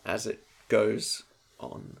as it goes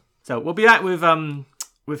on. So we'll be back with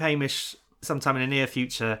Hamish sometime in the near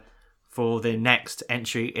future for the next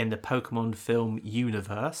entry in the Pokemon film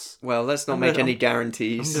universe. Well, let's not make any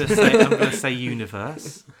guarantees. I'm going to say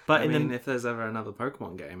universe. But if there's ever another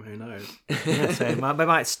Pokemon game, who knows? Yeah, so they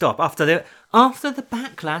might stop after the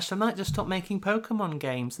backlash. They might just stop making Pokemon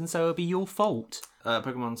games, and so it'll be your fault.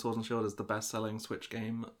 Pokemon Sword and Shield is the best-selling Switch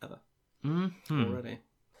game ever. Already.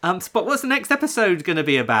 But what's the next episode going to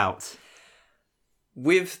be about?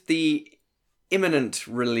 With the imminent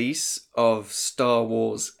release of Star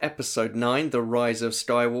Wars Episode 9, The Rise of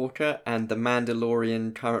Skywalker, and The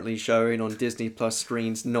Mandalorian currently showing on Disney Plus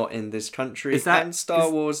screens not in this country, and Star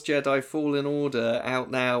Wars Jedi Fallen Order out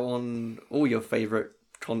now on all your favourite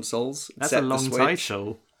consoles. That's a long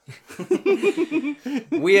title.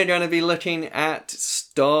 We are going to be looking at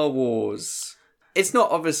Star Wars. It's not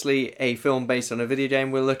obviously a film based on a video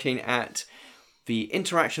game. We're looking at the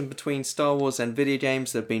interaction between Star Wars and video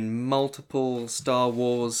games. There have been multiple Star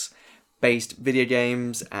Wars based video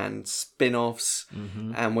games and spin-offs,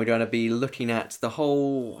 and we're going to be looking at the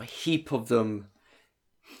whole heap of them.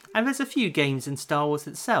 And there's a few games in Star Wars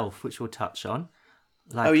itself which we'll touch on.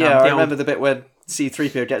 Like, I remember the bit where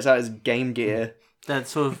C-3PO gets out his Game Gear. That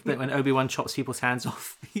sort of bit when Obi-Wan chops people's hands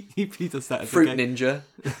off. he does that. Fruit Ninja.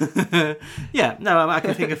 Yeah, no, I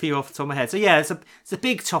can think of a few off the top of my head. So yeah, it's a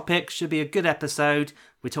big topic. Should be a good episode.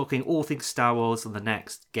 We're talking all things Star Wars on the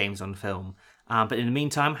next Games on Film. But in the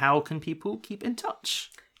meantime, how can people keep in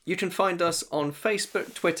touch? You can find us on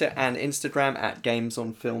Facebook, Twitter and Instagram at Games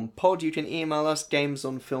on Film Pod. You can email us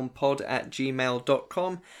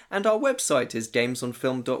gamesonfilmpod@gmail.com, and our website is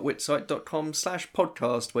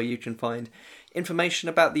gamesonfilm.witsite.com/podcast, where you can find information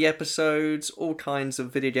about the episodes, all kinds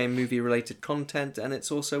of video game movie related content, and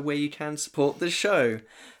it's also where you can support the show.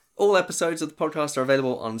 All episodes of the podcast are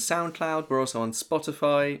available on SoundCloud. We're also on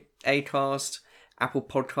Spotify, Acast, Apple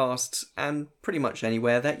Podcasts, and pretty much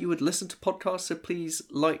anywhere that you would listen to podcasts, so please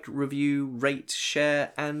like, review, rate,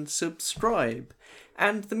 share, and subscribe.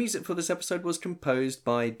 And the music for this episode was composed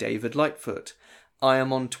by David Lightfoot. I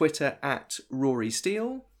am on Twitter at Rory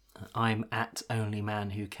Steele. I'm at Only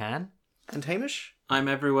Man Who Can. And Hamish? I'm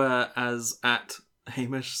everywhere as at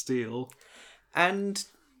Hamish Steele. And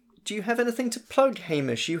do you have anything to plug,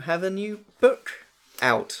 Hamish? You have a new book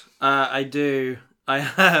out. I do. I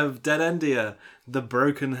have Dead Endia, The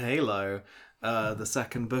Broken Halo, the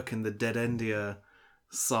second book in the Dead Endia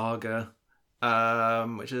saga,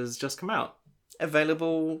 which has just come out.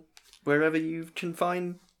 Available wherever you can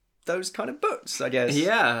find those kind of books, I guess.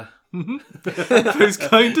 Yeah. Those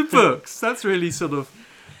kind of books. That's really sort of...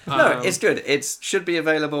 No, it's good. It should be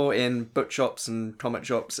available in bookshops and comic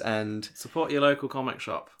shops, and... Support your local comic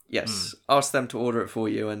shop. Yes. Ask them to order it for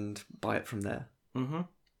you and buy it from there. Mm-hmm.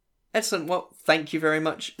 Excellent. Well, thank you very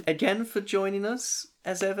much again for joining us,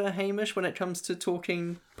 as ever, Hamish, when it comes to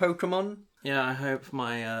talking Pokemon. Yeah, I hope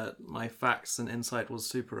my my facts and insight was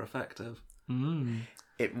super effective.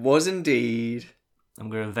 It was indeed. I'm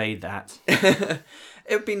going to evade that. It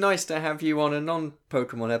would be nice to have you on a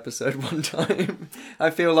non-Pokemon episode one time. I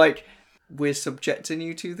feel like we're subjecting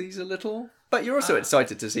you to these a little, but you're also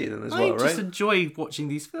excited to see them as well, right? I just enjoy watching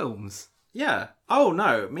these films. Yeah. Oh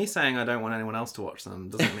no, me saying I don't want anyone else to watch them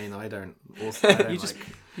doesn't mean I don't. Also, I don't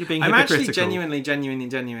you're being I'm actually hypocritical.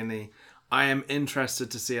 genuinely. I am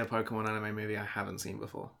interested to see a Pokemon anime movie I haven't seen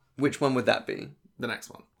before. Which one would that be? The next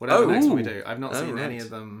one, whatever the next one we ooh. do. I've not seen any right.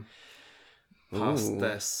 of them past Ooh.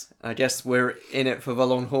 this. I guess we're in it for the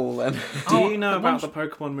long haul then. Do you know about the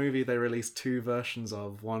Pokemon movie they released two versions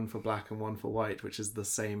of, one for black and one for white, which is the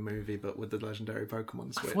same movie but with the legendary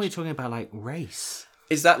Pokemon I switch? thought you were talking about, like, race.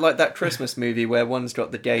 Is that like that Christmas movie where one's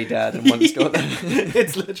got the gay dad and one's got the...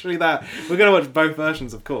 It's literally that. We're going to watch both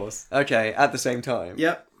versions, of course. Okay, at the same time.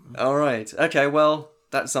 Yep. All right. Okay, well,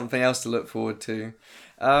 that's something else to look forward to.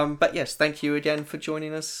 But yes, thank you again for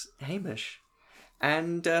joining us, Hamish.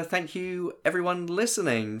 And thank you, everyone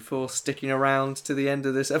listening, for sticking around to the end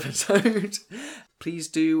of this episode. Please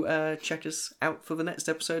do check us out for the next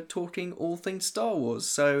episode, talking all things Star Wars.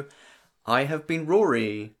 So, I have been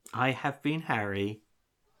Rory. I have been Harry.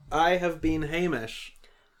 I have been Hamish.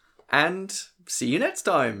 And see you next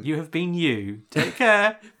time. You have been you. Take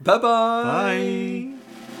care. Bye-bye. Bye.